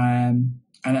 and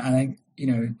I think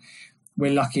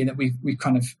we're lucky that we've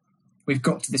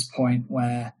got to this point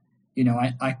where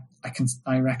I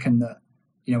reckon that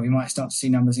we might start to see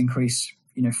numbers increase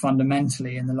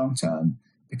fundamentally in the long term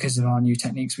because of our new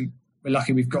techniques. We're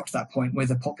lucky we've got to that point with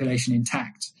the population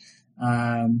intact.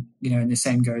 And the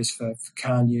same goes for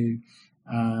curlew,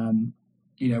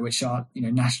 which are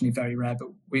nationally very rare, but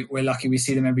we're lucky we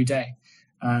see them every day.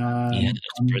 That's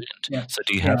brilliant. Yeah. So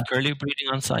do you have curlew breeding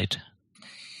on site?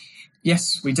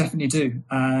 Yes, we definitely do.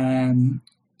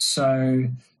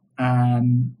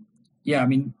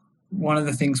 One of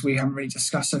the things we haven't really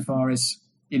discussed so far is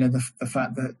the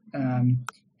fact that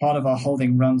part of our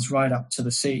holding runs right up to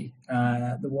the sea,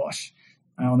 the Wash,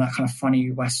 on that kind of funny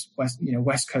west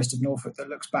coast of Norfolk that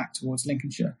looks back towards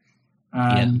Lincolnshire.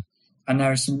 And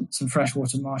there are some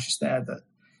freshwater marshes there that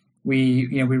we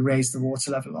raised the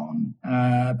water level on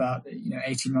about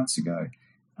 18 months ago.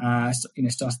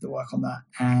 Started the work on that,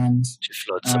 and to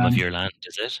flood some of your land,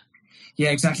 is it?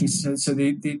 Yeah, exactly. So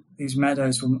these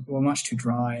meadows were much too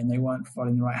dry, and they weren't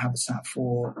providing the right habitat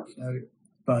for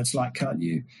birds like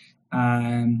curlew,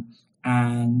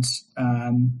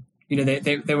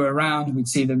 they were around. We'd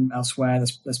see them elsewhere.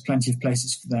 There's plenty of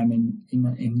places for them in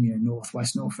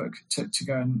northwest Norfolk to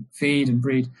go and feed and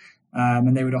breed,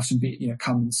 and they would often be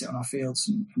come and sit on our fields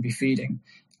and be feeding.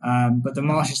 But the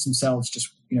marshes themselves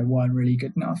just weren't really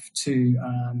good enough to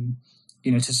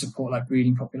to support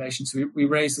breeding populations. So we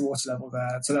raised the water level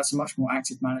there. So that's a much more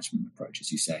active management approach,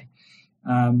 as you say.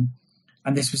 And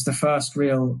this was the first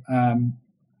real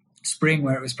spring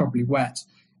where it was properly wet.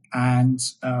 And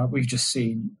we've just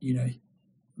seen,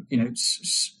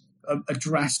 a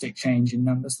drastic change in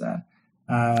numbers there.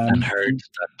 And heard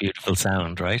that beautiful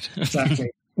sound, right?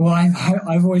 Exactly. Well,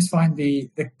 I've always find the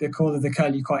call of the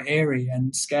curlew quite eerie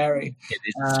and scary. It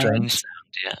is a strange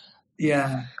sound, yeah.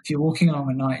 Yeah, if you're walking along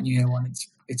at night and you hear one,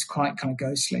 it's quite kind of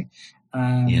ghostly.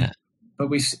 But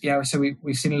we've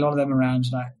seen a lot of them around,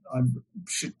 and I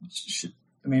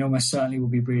almost certainly will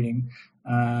be breeding.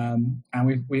 And I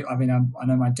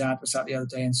know my dad was out the other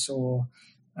day and saw,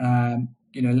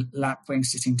 lapwing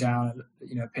sitting down,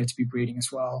 appeared to be breeding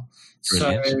as well.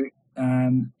 Brilliant.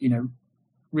 So,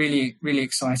 really, really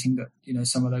exciting that,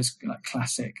 some of those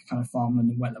classic kind of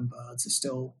farmland and wetland birds are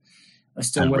still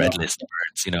and red list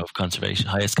birds, of conservation,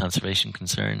 highest conservation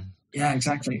concern. Yeah,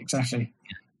 exactly.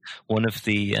 One of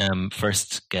the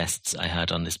first guests I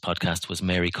had on this podcast was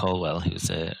Mary Colwell, who's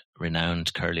a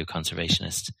renowned curlew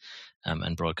conservationist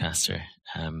and broadcaster.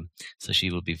 So she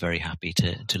will be very happy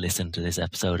to listen to this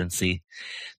episode and see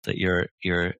that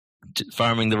you're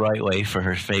farming the right way for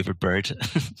her favorite bird.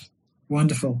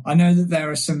 Wonderful. I know that there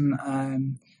are some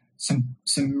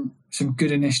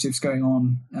good initiatives going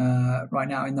on right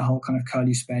now in the whole kind of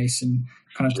curlew space, and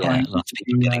kind of lots of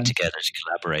people getting together to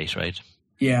collaborate, right?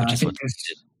 Yeah, I think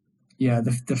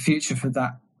the future for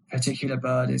that particular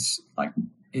bird is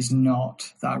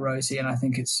not that rosy, and I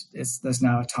think there's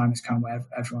now a time has come where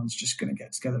everyone's just going to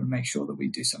get together and make sure that we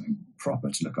do something proper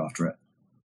to look after it.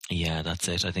 Yeah, that's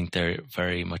it. I think they're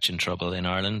very much in trouble in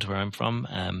Ireland, where I'm from.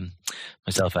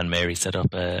 Myself and Mary set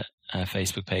up a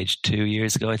Facebook page 2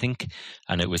 years ago, I think,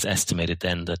 and it was estimated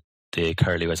then that the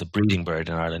curlew as a breeding bird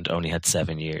in Ireland only had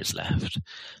 7 years left.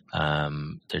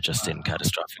 They're just in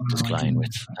catastrophic decline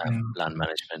with land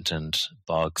management and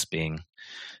bogs being,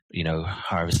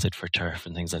 harvested for turf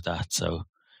and things like that. So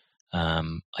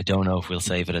I don't know if we'll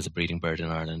save it as a breeding bird in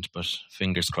Ireland, but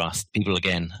fingers crossed. People,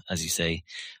 again, as you say,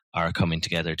 are coming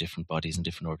together, different bodies and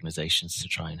different organizations to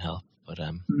try and help. But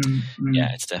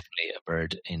yeah, it's definitely a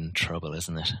bird in trouble,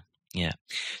 isn't it? Yeah.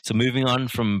 So moving on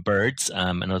from birds,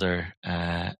 another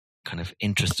kind of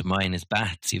interest of mine is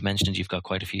bats. You've mentioned you've got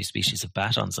quite a few species of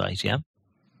bat on site, yeah?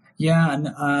 Yeah, and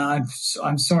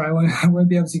I'm sorry, I won't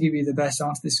be able to give you the best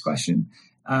answer to this question.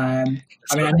 I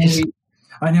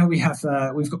know we've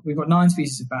got 9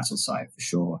 species of bat on site for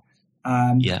sure.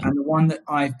 And the one that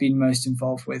I've been most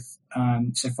involved with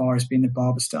so far has been the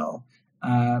barbastelle.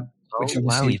 Wow,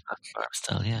 you've got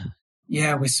barbastelle, yeah.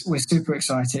 Yeah, we're super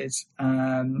excited.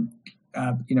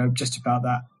 Just about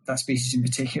that species in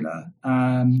particular. They're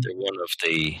one of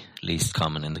the least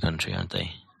common in the country, aren't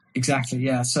they? Exactly,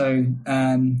 yeah. So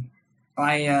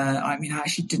I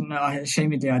actually didn't know.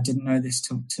 Ashamedly, I didn't know this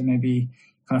till maybe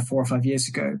kind of 4 or 5 years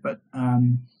ago. But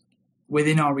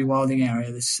within our rewilding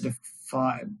area, there's sort of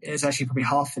it's actually probably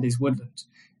half of it is woodland,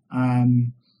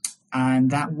 and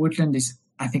that woodland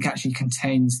I think actually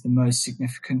contains the most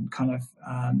significant kind of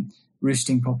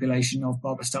roosting population of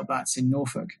barbastelle bats in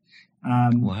Norfolk.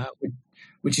 Wow.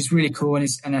 Which is really cool,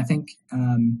 and I think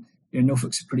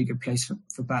Norfolk's a pretty good place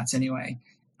for bats anyway.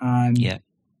 And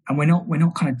we're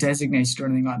not kind of designated or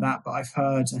anything like that, but I've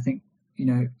heard, I think,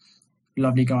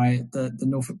 lovely guy at the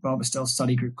Norfolk Barbastelle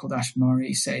study group called Ash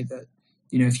Murray say that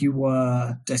if you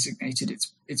were designated,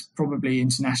 it's probably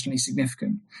internationally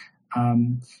significant.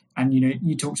 And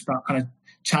you talked about kind of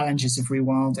challenges of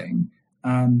rewilding.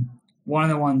 One of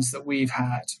the ones that we've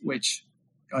had, which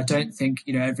I don't think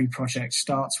every project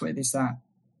starts with, is that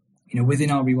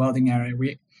within our rewilding area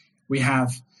we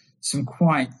have some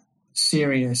quite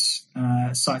serious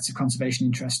sites of conservation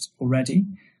interest already,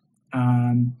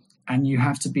 and you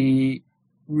have to be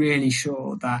really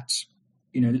sure that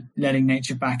letting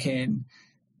nature back in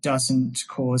doesn't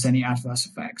cause any adverse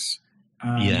effects.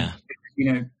 It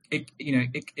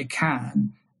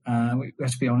can. We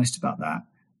have to be honest about that.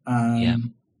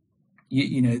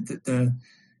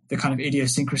 The kind of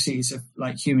idiosyncrasies of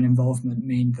like human involvement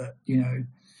mean that you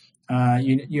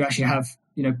actually have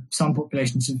some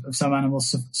populations of some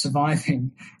animals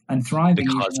surviving and thriving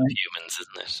because of humans,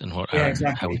 isn't it? And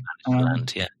exactly. How we manage the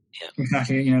land.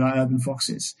 Exactly. Like urban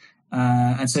foxes,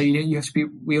 and so you have to be.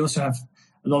 We also have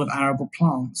a lot of arable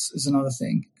plants is another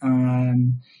thing,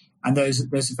 and those are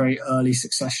very early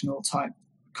successional type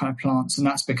kind of plants, and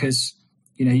that's because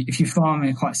if you farm in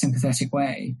a quite sympathetic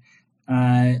way,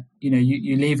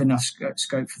 you leave enough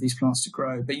scope for these plants to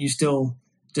grow, but you still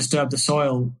disturb the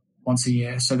soil once a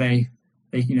year, so they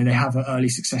have an early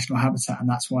successional habitat, and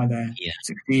that's why they're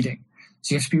succeeding.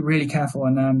 So you have to be really careful,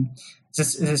 and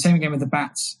it's the same again with the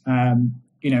bats.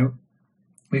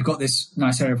 We've got this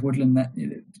nice area of woodland that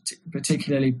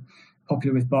particularly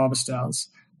popular with barbastelles,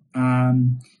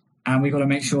 and we've got to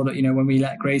make sure that when we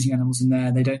let grazing animals in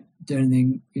there, they don't do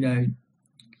anything to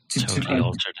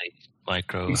alter the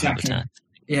micro habitat.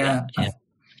 Yeah. I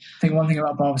think one thing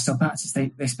about barbastelle bats is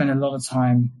they spend a lot of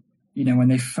time, when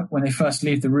they first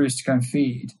leave the roost to go and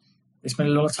feed, they spend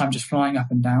a lot of time just flying up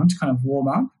and down to kind of warm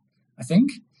up, I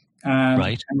think.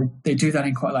 Right. And they do that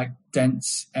in quite like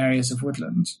dense areas of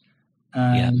woodland.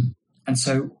 And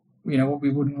so, what we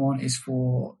wouldn't want is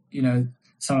for,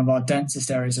 some of our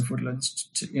densest areas of woodlands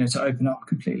to open up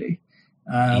completely,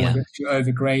 whether it's through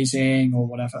overgrazing or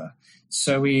whatever.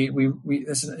 So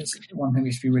it's one thing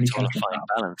we should be really careful about. It's all a fine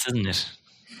balance, isn't it?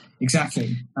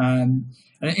 Exactly. And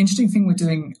an interesting thing we're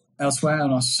doing elsewhere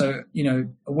on us, so,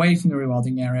 away from the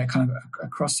rewilding area, kind of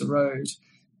across the road,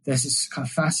 there's this kind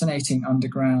of fascinating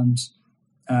underground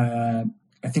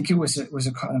I think it was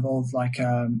a kind of old like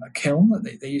a kiln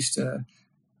that they used to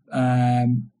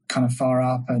kind of fire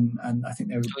up, and I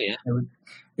think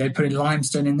they put in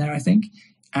limestone in there, I think.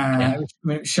 It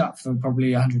was shut for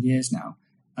probably 100 years now.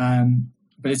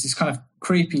 But it's this kind of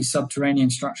creepy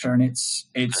subterranean structure, and it's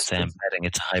betting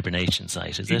it's a hibernation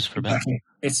site, is it? Exactly.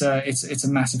 It's a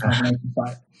massive hibernation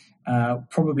site,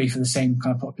 probably for the same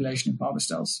kind of population of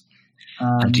barbastels.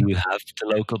 And do you have the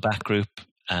local back group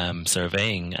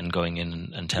surveying and going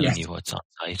in and telling you what's on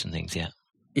site and things? Yeah,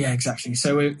 exactly.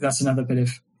 So that's another bit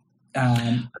of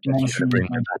monitoring. Bring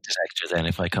my bat detector then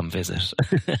if I come visit.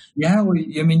 Yeah, well,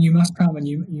 I mean, you must come and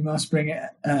you must bring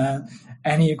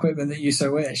any equipment that you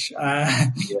so wish.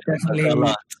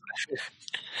 Definitely.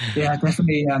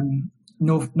 Definitely.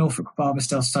 Norfolk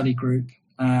Barbastel Study Group.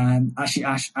 Actually,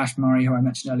 Ash Murray, who I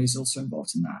mentioned earlier, is also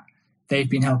involved in that. They've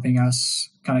been helping us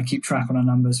kind of keep track on our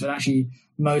numbers, but actually,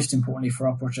 most importantly for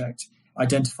our project,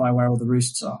 identify where all the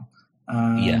roosts are.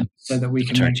 So that we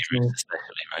can make sure.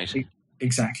 Right?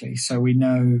 Exactly. So we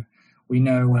know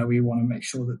where we want to make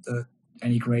sure that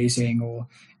any grazing, or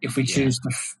if we choose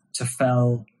to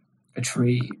fell a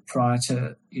tree prior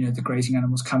to the grazing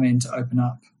animals come in to open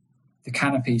up the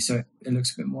canopy so it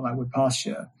looks a bit more like wood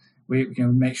pasture. We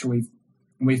make sure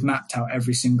we've mapped out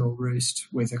every single roost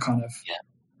with a kind of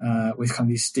with kind of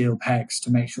these steel pegs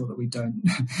to make sure that we don't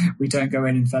go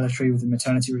in and fell a tree with a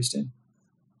maternity roost in.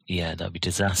 Yeah, that'd be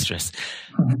disastrous.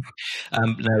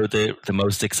 Now, the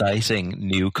most exciting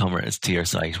newcomers to your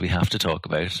site we have to talk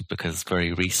about, because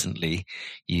very recently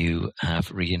you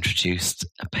have reintroduced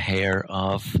a pair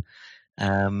of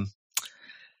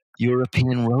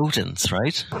European rodents,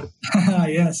 right?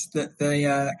 Yes,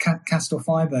 the castor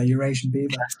fiber Eurasian beaver.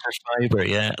 Castor fiber,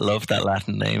 yeah, love that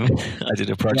Latin name. I did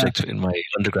a project in my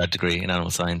undergrad degree in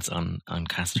animal science on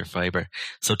castor fiber.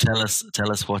 So tell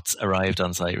us what's arrived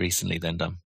on site recently, then,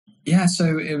 Dom. Yeah,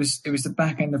 so it was the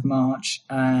back end of March,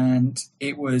 and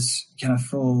it was kind of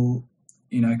full,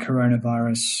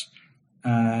 coronavirus,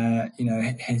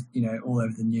 all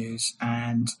over the news,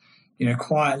 and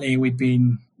quietly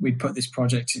we'd put this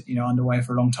project underway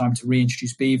for a long time to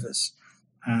reintroduce beavers.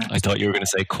 I thought you were going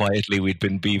to say quietly we'd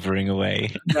been beavering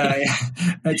away. No, yeah,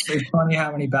 it's funny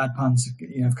how many bad puns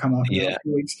have come up in the last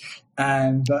few weeks.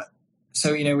 But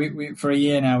so we for a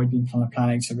year now we've been kind of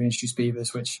planning to reintroduce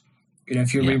beavers, which.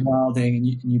 If you're rewilding and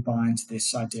you buy into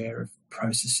this idea of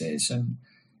processes and,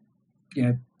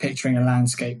 picturing a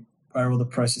landscape where all the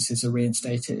processes are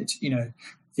reinstated,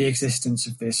 the existence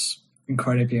of this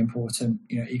incredibly important,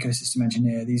 ecosystem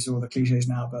engineer, these are all the cliches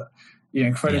now, but,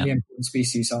 incredibly important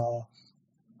species are,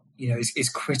 is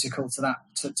critical to that,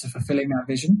 to fulfilling that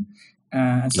vision.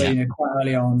 And so, quite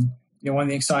early on, one of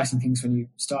the exciting things when you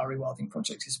start a rewilding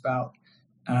project is about,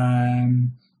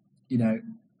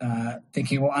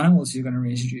 thinking what animals you're going to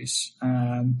reintroduce.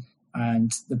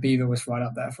 And the beaver was right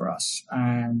up there for us.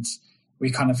 And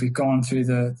we've gone through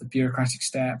the bureaucratic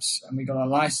steps, and we got our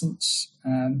license.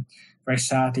 Very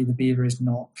sadly, the beaver is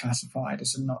not classified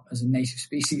as a native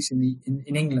species in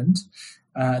England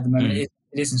at the moment. It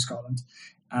is in Scotland.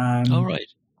 Right.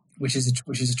 Which is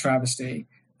a travesty,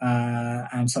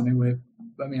 and something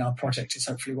our project is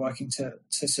hopefully working to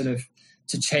sort of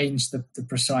to change the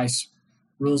precise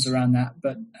rules around that,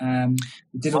 but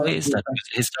why is that?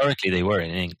 Historically, they were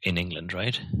in England,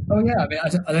 right? Oh yeah, I mean, I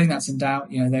don't think that's in doubt.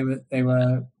 They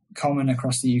were common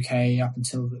across the UK up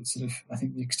until I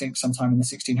think the extinct sometime in the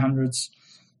 1600s.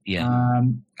 Yeah,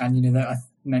 and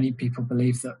many people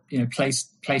believe that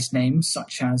place names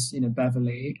such as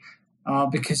Beverley are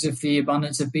because of the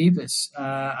abundance of beavers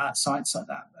at sites like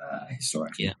that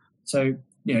historically. Yeah. So.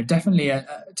 Definitely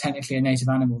technically a native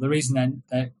animal. The reason then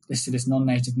they're listed as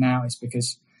non-native now is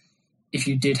because if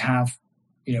you did have,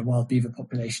 wild beaver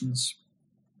populations,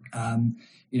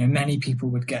 many people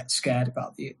would get scared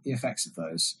about the effects of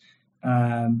those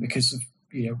because of,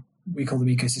 we call them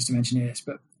ecosystem engineers,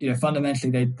 but,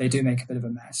 fundamentally they do make a bit of a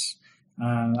mess.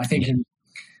 I think in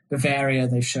Bavaria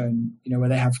they've shown, where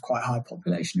they have quite a high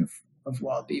population of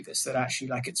wild beavers that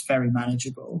actually it's very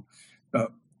manageable.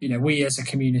 But, we as a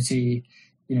community,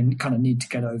 kind of need to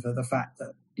get over the fact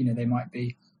that, they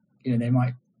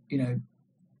might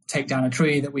take down a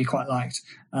tree that we quite liked,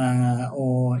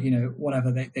 or,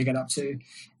 whatever they get up to.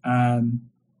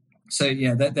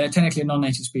 They're technically a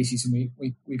non-native species, and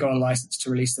we got a license to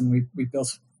release them. We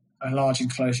built a large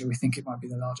enclosure. We think it might be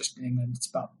the largest in England. It's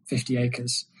about 50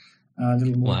 acres, a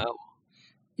little more. Wow.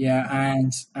 Yeah.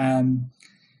 And,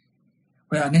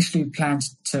 we initially planned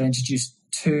to introduce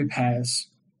 2 pairs,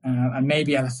 and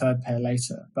maybe add a 3rd pair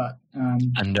later. But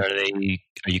and are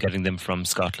you getting them from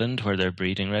Scotland where they're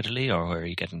breeding readily, or where are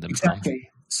you getting them from? Exactly.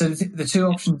 So the two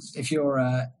options, if you're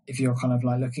kind of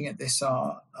like looking at this,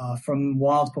 are from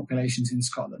wild populations in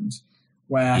Scotland,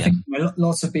 where I think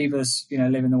lots of beavers,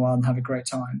 live in the wild and have a great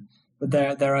time. But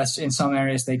there are, in some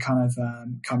areas, they kind of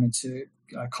come into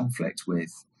conflict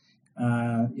with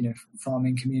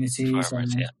farming communities,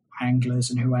 farmers, and anglers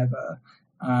and whoever.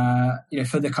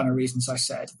 For the kind of reasons I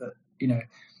said, that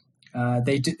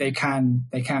they can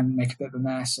make a bit of a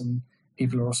mess, and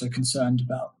people are also concerned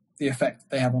about the effect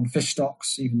they have on fish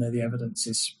stocks, even though the evidence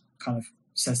is kind of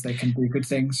says they can do good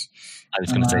things. I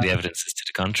was going to say the evidence is to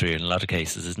the contrary in a lot of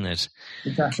cases, isn't it?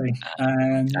 Exactly.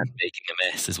 And making a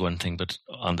mess is one thing, but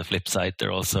on the flip side,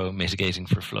 they're also mitigating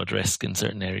for flood risk in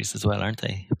certain areas as well, aren't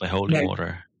they? By holding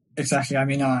water. Exactly. I'd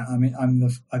be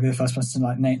the first person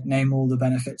to name all the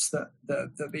benefits that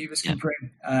beavers can bring.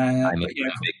 I'm a big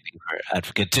beaver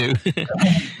advocate too.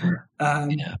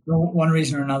 One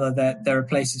reason or another, there are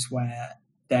places where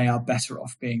they are better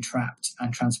off being trapped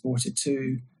and transported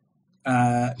to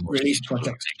release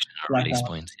projects like release that.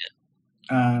 Points,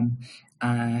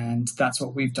 and that's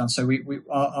what we've done. So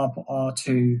our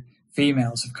two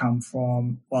females have come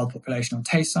from wild population on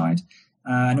Tayside,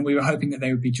 and we were hoping that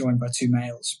they would be joined by two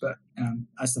males. But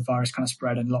as the virus kind of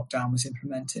spread and lockdown was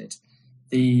implemented,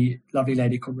 the lovely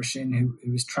lady called Rashin,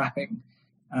 who was trapping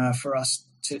for us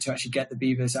to actually get the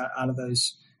beavers out of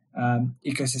those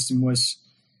ecosystem was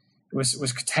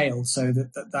curtailed, so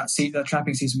that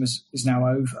trapping season is now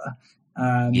over.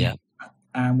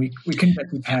 And we couldn't get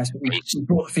two pairs, but we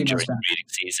brought the females down. Breeding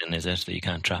season, is it that you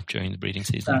can't trap during the breeding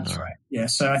season? That's right. Yeah.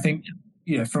 So I think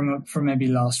from maybe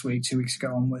last week, 2 weeks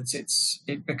ago onwards,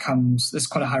 there's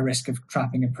quite a high risk of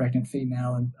trapping a pregnant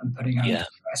female and putting her into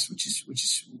stress, which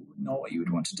is not what you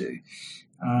would want to do.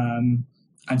 And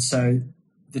so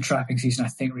the trapping season, I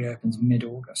think, reopens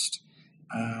mid-August.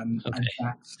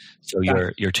 Okay. So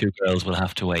your two girls will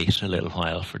have to wait a little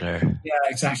while for their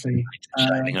exactly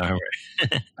shining armor.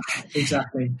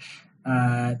 Exactly.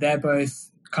 They're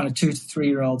both kind of 2 to 3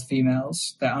 year old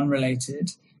females. They're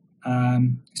unrelated,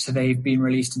 so they've been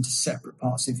released into separate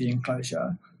parts of the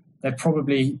enclosure. They're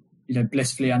probably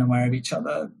blissfully unaware of each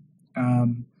other.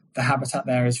 The habitat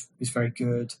there is very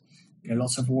good.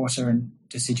 Lots of water and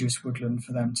deciduous woodland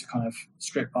for them to kind of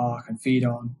strip bark and feed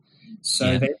on.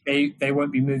 So they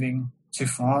won't be moving too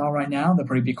far right now. They'll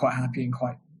probably be quite happy in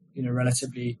quite,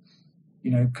 relatively,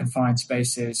 confined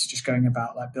spaces, just going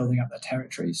about like building up their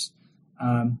territories.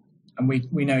 And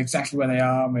we know exactly where they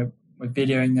are, and we're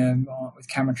videoing them with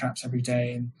camera traps every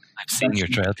day. And I've seen your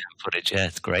trail cam footage. Yeah,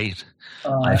 it's great.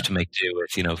 I have to make do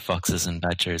with, foxes and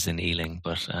badgers in Ealing,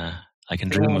 but I can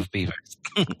dream of beavers.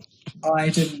 I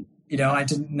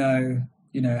didn't know,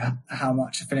 how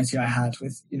much affinity I had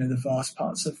with, the vast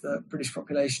parts of the British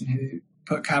population who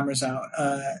put cameras out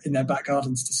in their back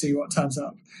gardens to see what turns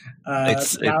up.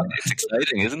 It's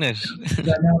exciting, isn't it?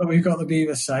 Now that we've got the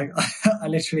beavers, I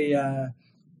literally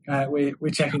we're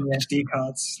checking the SD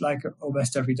cards like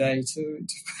almost every day to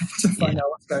find out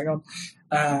what's going on.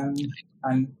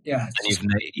 And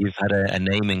you've had a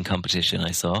naming competition,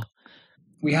 I saw.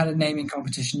 We had a naming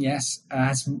competition, yes.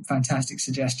 Had some fantastic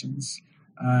suggestions.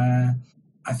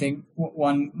 I think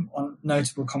one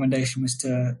notable commendation was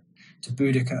to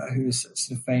Boudica, who is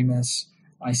sort of famous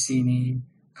Iceni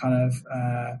kind of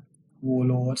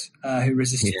warlord who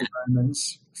resisted the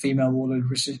Romans, female warlord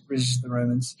resisted the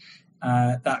Romans.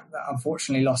 That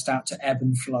unfortunately lost out to Ebb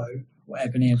and Flow, or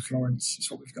Ebony and Florence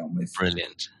is what we've gone with.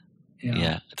 Brilliant.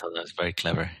 Yeah, I thought that was very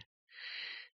clever.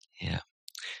 Yeah.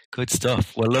 Good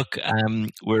stuff. Well, look,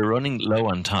 we're running low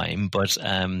on time, but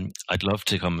I'd love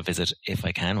to come and visit if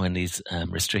I can when these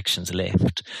restrictions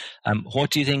lift.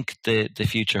 What do you think the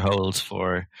future holds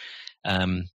for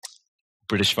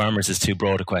British farmers? Is too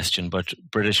broad a question, but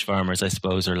British farmers, I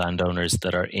suppose, are landowners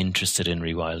that are interested in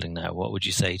rewilding now. What would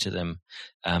you say to them?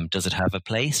 Does it have a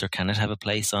place, or can it have a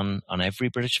place on every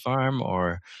British farm,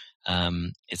 or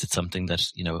is it something that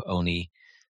only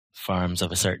farms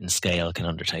of a certain scale can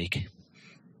undertake?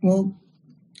 Well,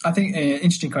 I think an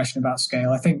interesting question about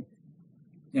scale. I think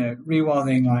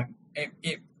rewilding, like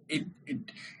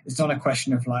it's not a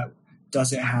question of like,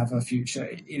 does it have a future?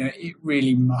 It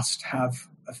really must have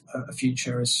a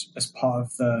future as part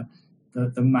of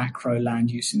the macro land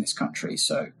use in this country.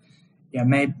 So yeah,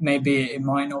 maybe it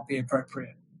might not be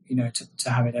appropriate, to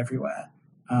have it everywhere.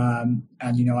 And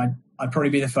I'd probably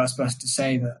be the first person to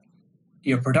say that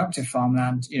your productive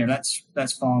farmland,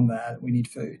 let's farm there. We need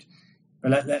food.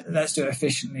 But let's do it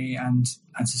efficiently and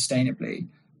sustainably.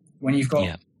 When you've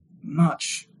got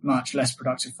much, much less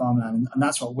productive farmland, and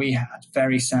that's what we had,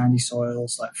 very sandy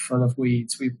soils, like full of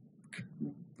weeds, we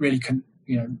really couldn't,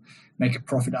 make a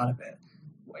profit out of it.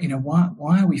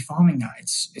 why are we farming that?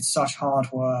 It's such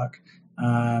hard work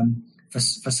for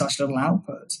such little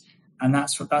output. And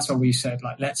that's what we said.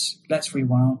 Like, let's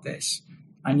rewild this.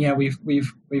 And yeah,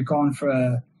 we've gone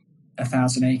for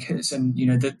 1,000 acres, and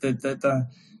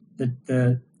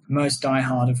the most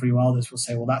diehard of rewilders will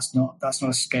say, well, that's not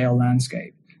a scale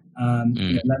landscape.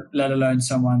 Let alone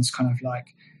someone's kind of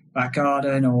like back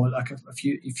garden or like a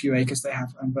few acres they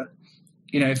have. But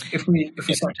if we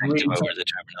start to really over the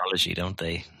terminology, don't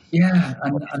they? Yeah,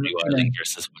 and rewilding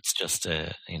versus what's just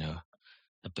a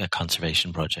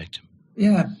conservation project.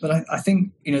 Yeah, but I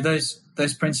think those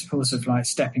principles of like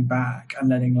stepping back and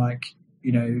letting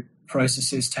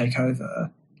processes take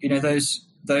over, those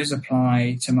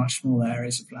apply to much smaller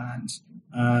areas of land,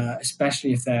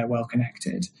 especially if they're well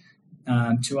connected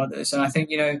to others. And I think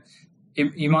you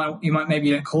might maybe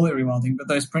you don't call it rewilding, but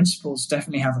those principles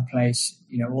definitely have a place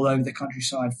all over the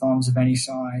countryside, farms of any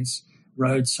size,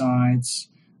 roadsides,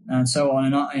 and so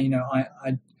on.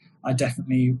 And I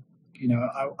definitely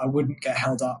I wouldn't get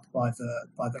held up by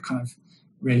the kind of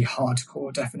really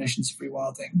hardcore definitions of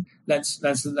rewilding. Let's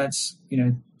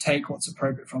take what's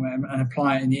appropriate from it and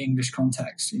apply it in the English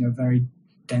context. Very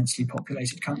densely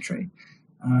populated country.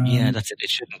 That's it. It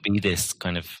shouldn't be this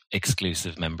kind of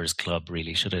exclusive members club,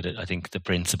 really, should it? I think the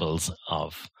principles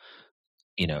of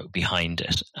behind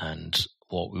it and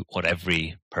what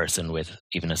every person with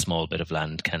even a small bit of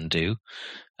land can do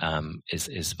is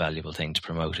a valuable thing to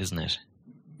promote, isn't it?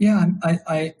 Yeah,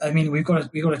 I mean, we've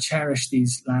got to cherish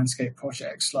these landscape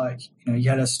projects like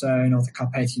Yellowstone or the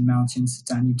Carpathian Mountains,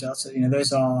 the Danube Delta.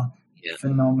 Those are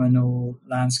phenomenal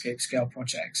landscape scale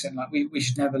projects, and like we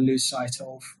should never lose sight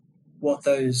of what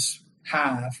those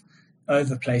have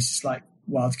over places like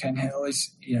Wild Ken Hill. Is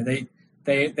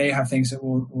they have things that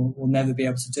we'll never be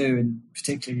able to do, and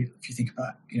particularly if you think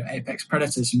about apex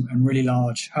predators and really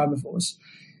large herbivores.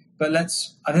 But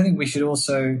I don't think we should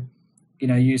also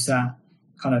use that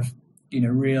kind of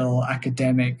real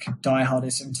academic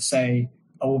diehardism to say,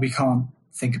 oh well, we can't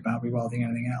think about rewilding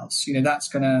anything else.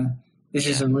 This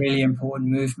is a really important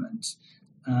movement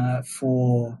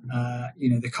for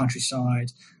the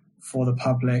countryside, for the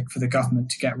public, for the government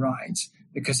to get right,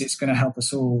 because it's going to help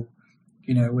us all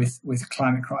with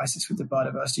climate crisis, with the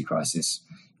biodiversity crisis,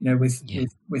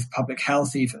 with public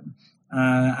health even,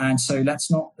 and so let's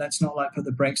not like put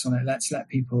the brakes on it. Let's let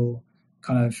people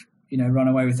kind of run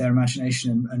away with their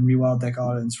imagination and rewild their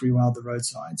gardens, rewild the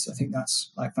roadsides. I think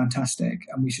that's like fantastic,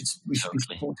 and we should be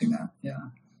supporting that.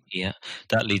 Yeah,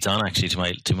 that leads on actually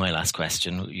to my last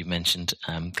question. You mentioned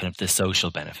kind of the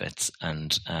social benefits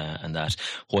and that.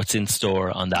 What's in store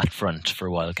on that front for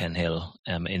Wild Ken Hill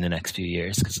in the next few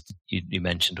years? Because you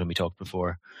mentioned when we talked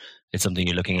before, it's something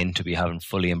you're looking into, but you haven't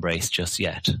fully embraced just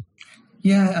yet.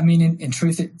 Yeah, I mean, in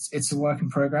truth, it's a work in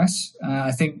progress.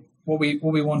 I think what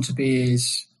we want to be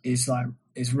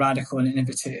is radical and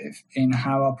innovative in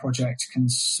how our project can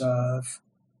serve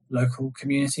local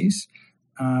communities.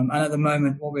 And at the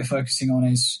moment, what we're focusing on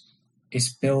is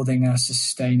building a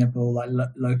sustainable,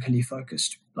 locally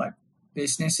focused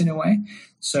business in a way.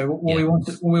 So what we want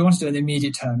to do in the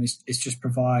immediate term is just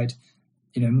provide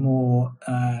more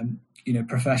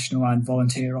professional and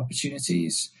volunteer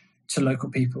opportunities to local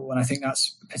people, and I think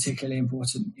that's particularly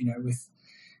important.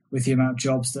 With the amount of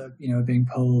jobs that are being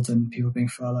pulled and people being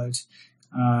furloughed.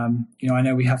 I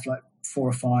know we have 4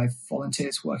 or 5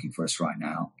 volunteers working for us right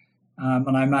now.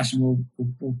 And I imagine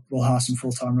we'll hire some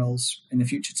full-time roles in the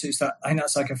future too. So I think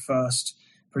that's like a first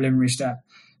preliminary step.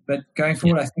 But going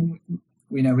forward, I think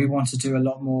we want to do a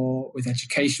lot more with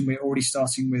education. We're already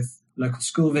starting with local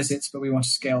school visits, but we want to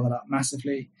scale that up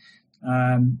massively.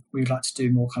 We'd like to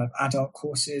do more kind of adult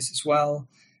courses as well.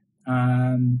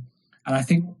 And I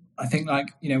think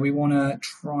we want to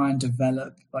try and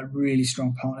develop really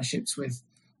strong partnerships with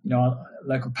our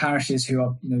local parishes who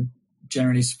are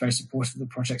generally very supportive of the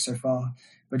project so far,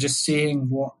 but just seeing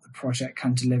what the project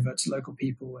can deliver to local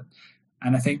people.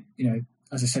 And I think,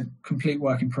 as I said, complete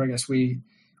work in progress. We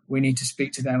need to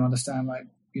speak to them, understand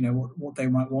what they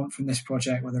might want from this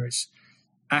project, whether it's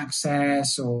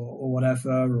access or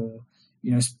whatever, or,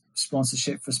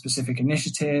 sponsorship for specific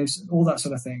initiatives, all that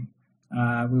sort of thing.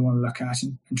 We want to look at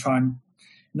and try and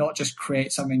not just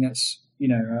create something that's,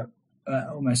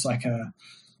 almost like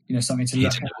something to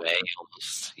look at. Away,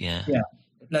 almost. Yeah.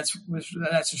 Let's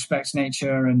respect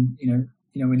nature and,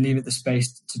 we leave it the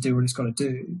space to do what it's got to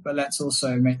do, but let's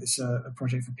also make this a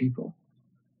project for people.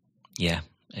 Yeah.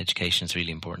 Education is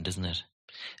really important, isn't it?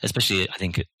 Especially, I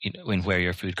think, in where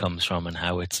your food comes from and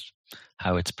how it's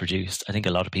produced. I think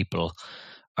a lot of people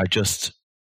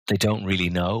they don't really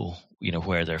know,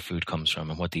 where their food comes from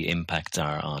and what the impacts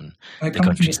are on the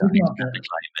countryside and the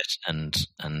climate. and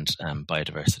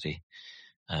biodiversity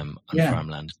on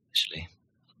farmland, especially.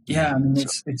 Yeah, I mean,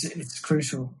 it's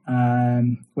crucial.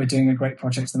 We're doing a great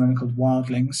project at the moment called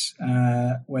Wildlings,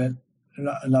 where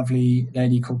a lovely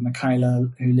lady called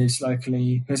Michaela, who lives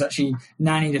locally, who's actually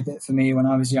nannied a bit for me when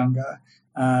I was younger.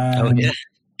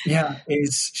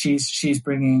 She's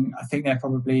bringing, I think they're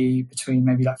probably between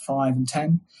maybe like 5 and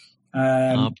 10.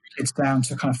 It's down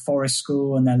to kind of forest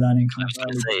school, and they're learning kind of.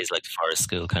 It's like the forest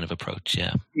school kind of approach,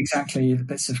 yeah. Exactly, the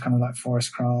bits of kind of like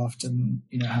forest craft, and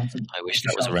how to. I wish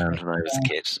that was around when I was a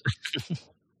kid.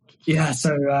 Yeah,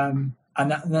 so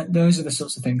and those are the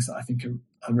sorts of things that I think are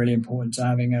really important to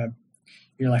having a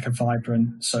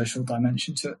vibrant social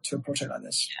dimension to a project like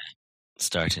this. Yeah.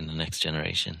 Starting the next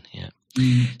generation, yeah.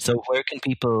 So where can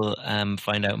people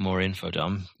find out more info,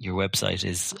 Dom? Your website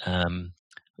is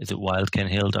it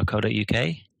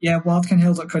wildkenhill.co.uk? Yeah,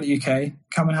 wildkenhill.co.uk.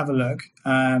 Come and have a look.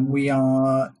 We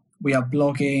are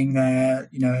blogging there,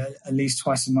 at least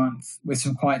twice a month with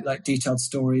some quite detailed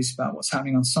stories about what's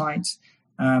happening on site.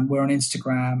 We're on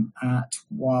Instagram at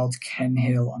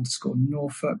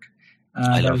wildkenhill_Norfolk.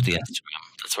 I love the Instagram.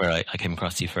 That's where I came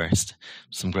across you first.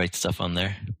 Some great stuff on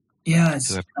there. Yeah,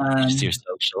 whoever watches your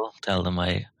social, tell them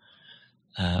I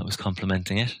was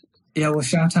complimenting it. Yeah, well,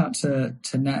 shout out to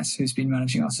Ness, who's been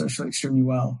managing our social extremely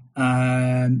well.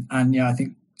 And I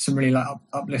think some really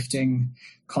uplifting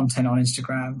content on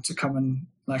Instagram to come and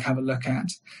have a look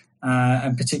at.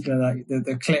 And particularly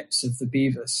the clips of the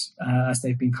beavers as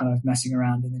they've been kind of messing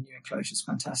around in the new enclosure is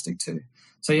fantastic too.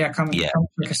 So come check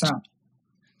us out.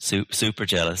 Super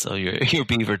jealous of your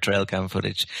beaver trail cam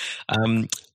footage.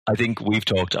 I think we've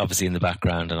talked obviously in the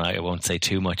background, and I won't say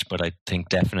too much, but I think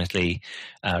definitely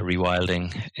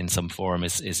rewilding in some form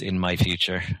is in my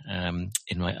future.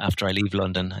 After I leave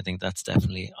London, I think that's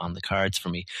definitely on the cards for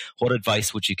me. What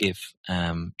advice would you give,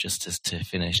 just to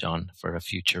finish on, for a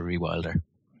future rewilder?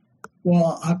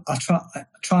 Well, I'll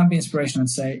try and be inspirational and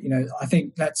say, I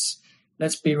think let's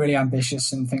be really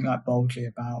ambitious and think boldly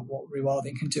about what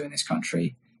rewilding can do in this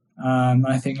country.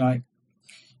 I think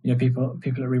people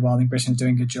at Rewilding Britain are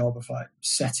doing a good job of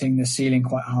setting the ceiling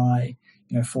quite high,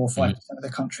 4 or 5% of the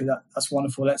country. That's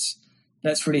wonderful. Let's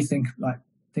really think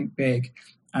big.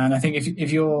 And I think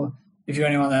if you're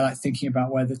anyone there thinking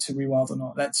about whether to rewild or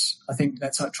not, let's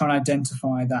try and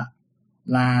identify that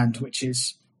land which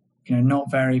is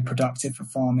not very productive for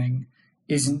farming,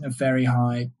 isn't of very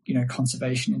high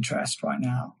conservation interest right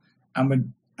now, and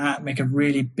would make a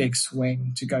really big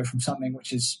swing to go from something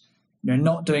which is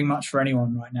not doing much for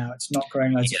anyone right now. It's not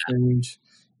growing loads of food.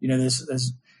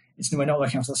 We're not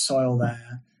looking after the soil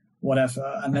there,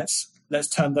 whatever. And let's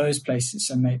turn those places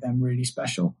and make them really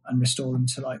special and restore them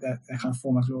to their kind of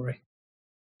former glory.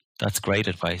 That's great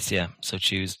advice. Yeah. So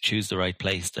choose the right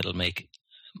place that'll make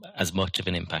as much of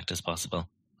an impact as possible.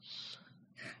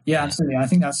 Yeah, absolutely. I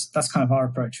think that's kind of our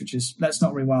approach, which is let's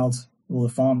not rewild all the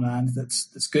farmland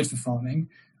that's good for farming.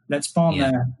 Let's farm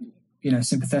there,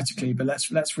 sympathetically, but let's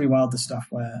rewild the stuff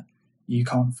where you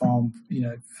can't farm,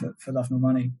 for love nor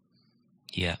money.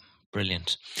 Yeah,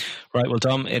 brilliant. Right, well,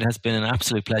 Dom, it has been an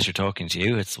absolute pleasure talking to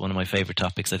you. It's one of my favorite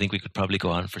topics. I think we could probably go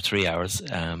on for 3 hours,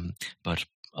 but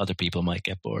other people might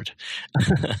get bored.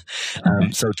 So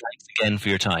thanks again for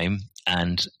your time.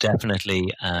 And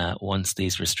definitely once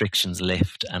these restrictions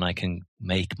lift and I can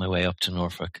make my way up to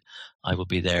Norfolk, I will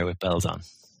be there with bells on.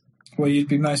 Well, you'd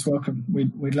be most welcome.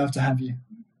 We'd love to have you.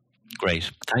 Great.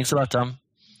 Thanks a lot, Tom.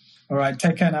 All right.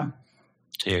 Take care now.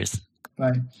 Cheers.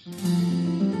 Bye.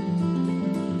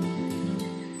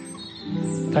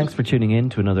 Thanks for tuning in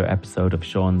to another episode of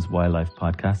Sean's Wildlife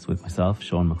Podcast with myself,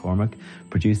 Sean McCormack,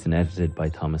 produced and edited by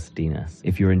Thomas Dinas.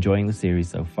 If you're enjoying the series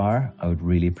so far, I would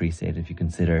really appreciate it if you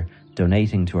consider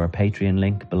donating to our Patreon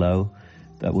link below.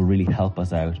 That will really help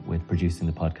us out with producing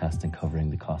the podcast and covering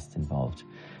the costs involved.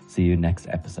 See you next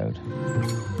episode.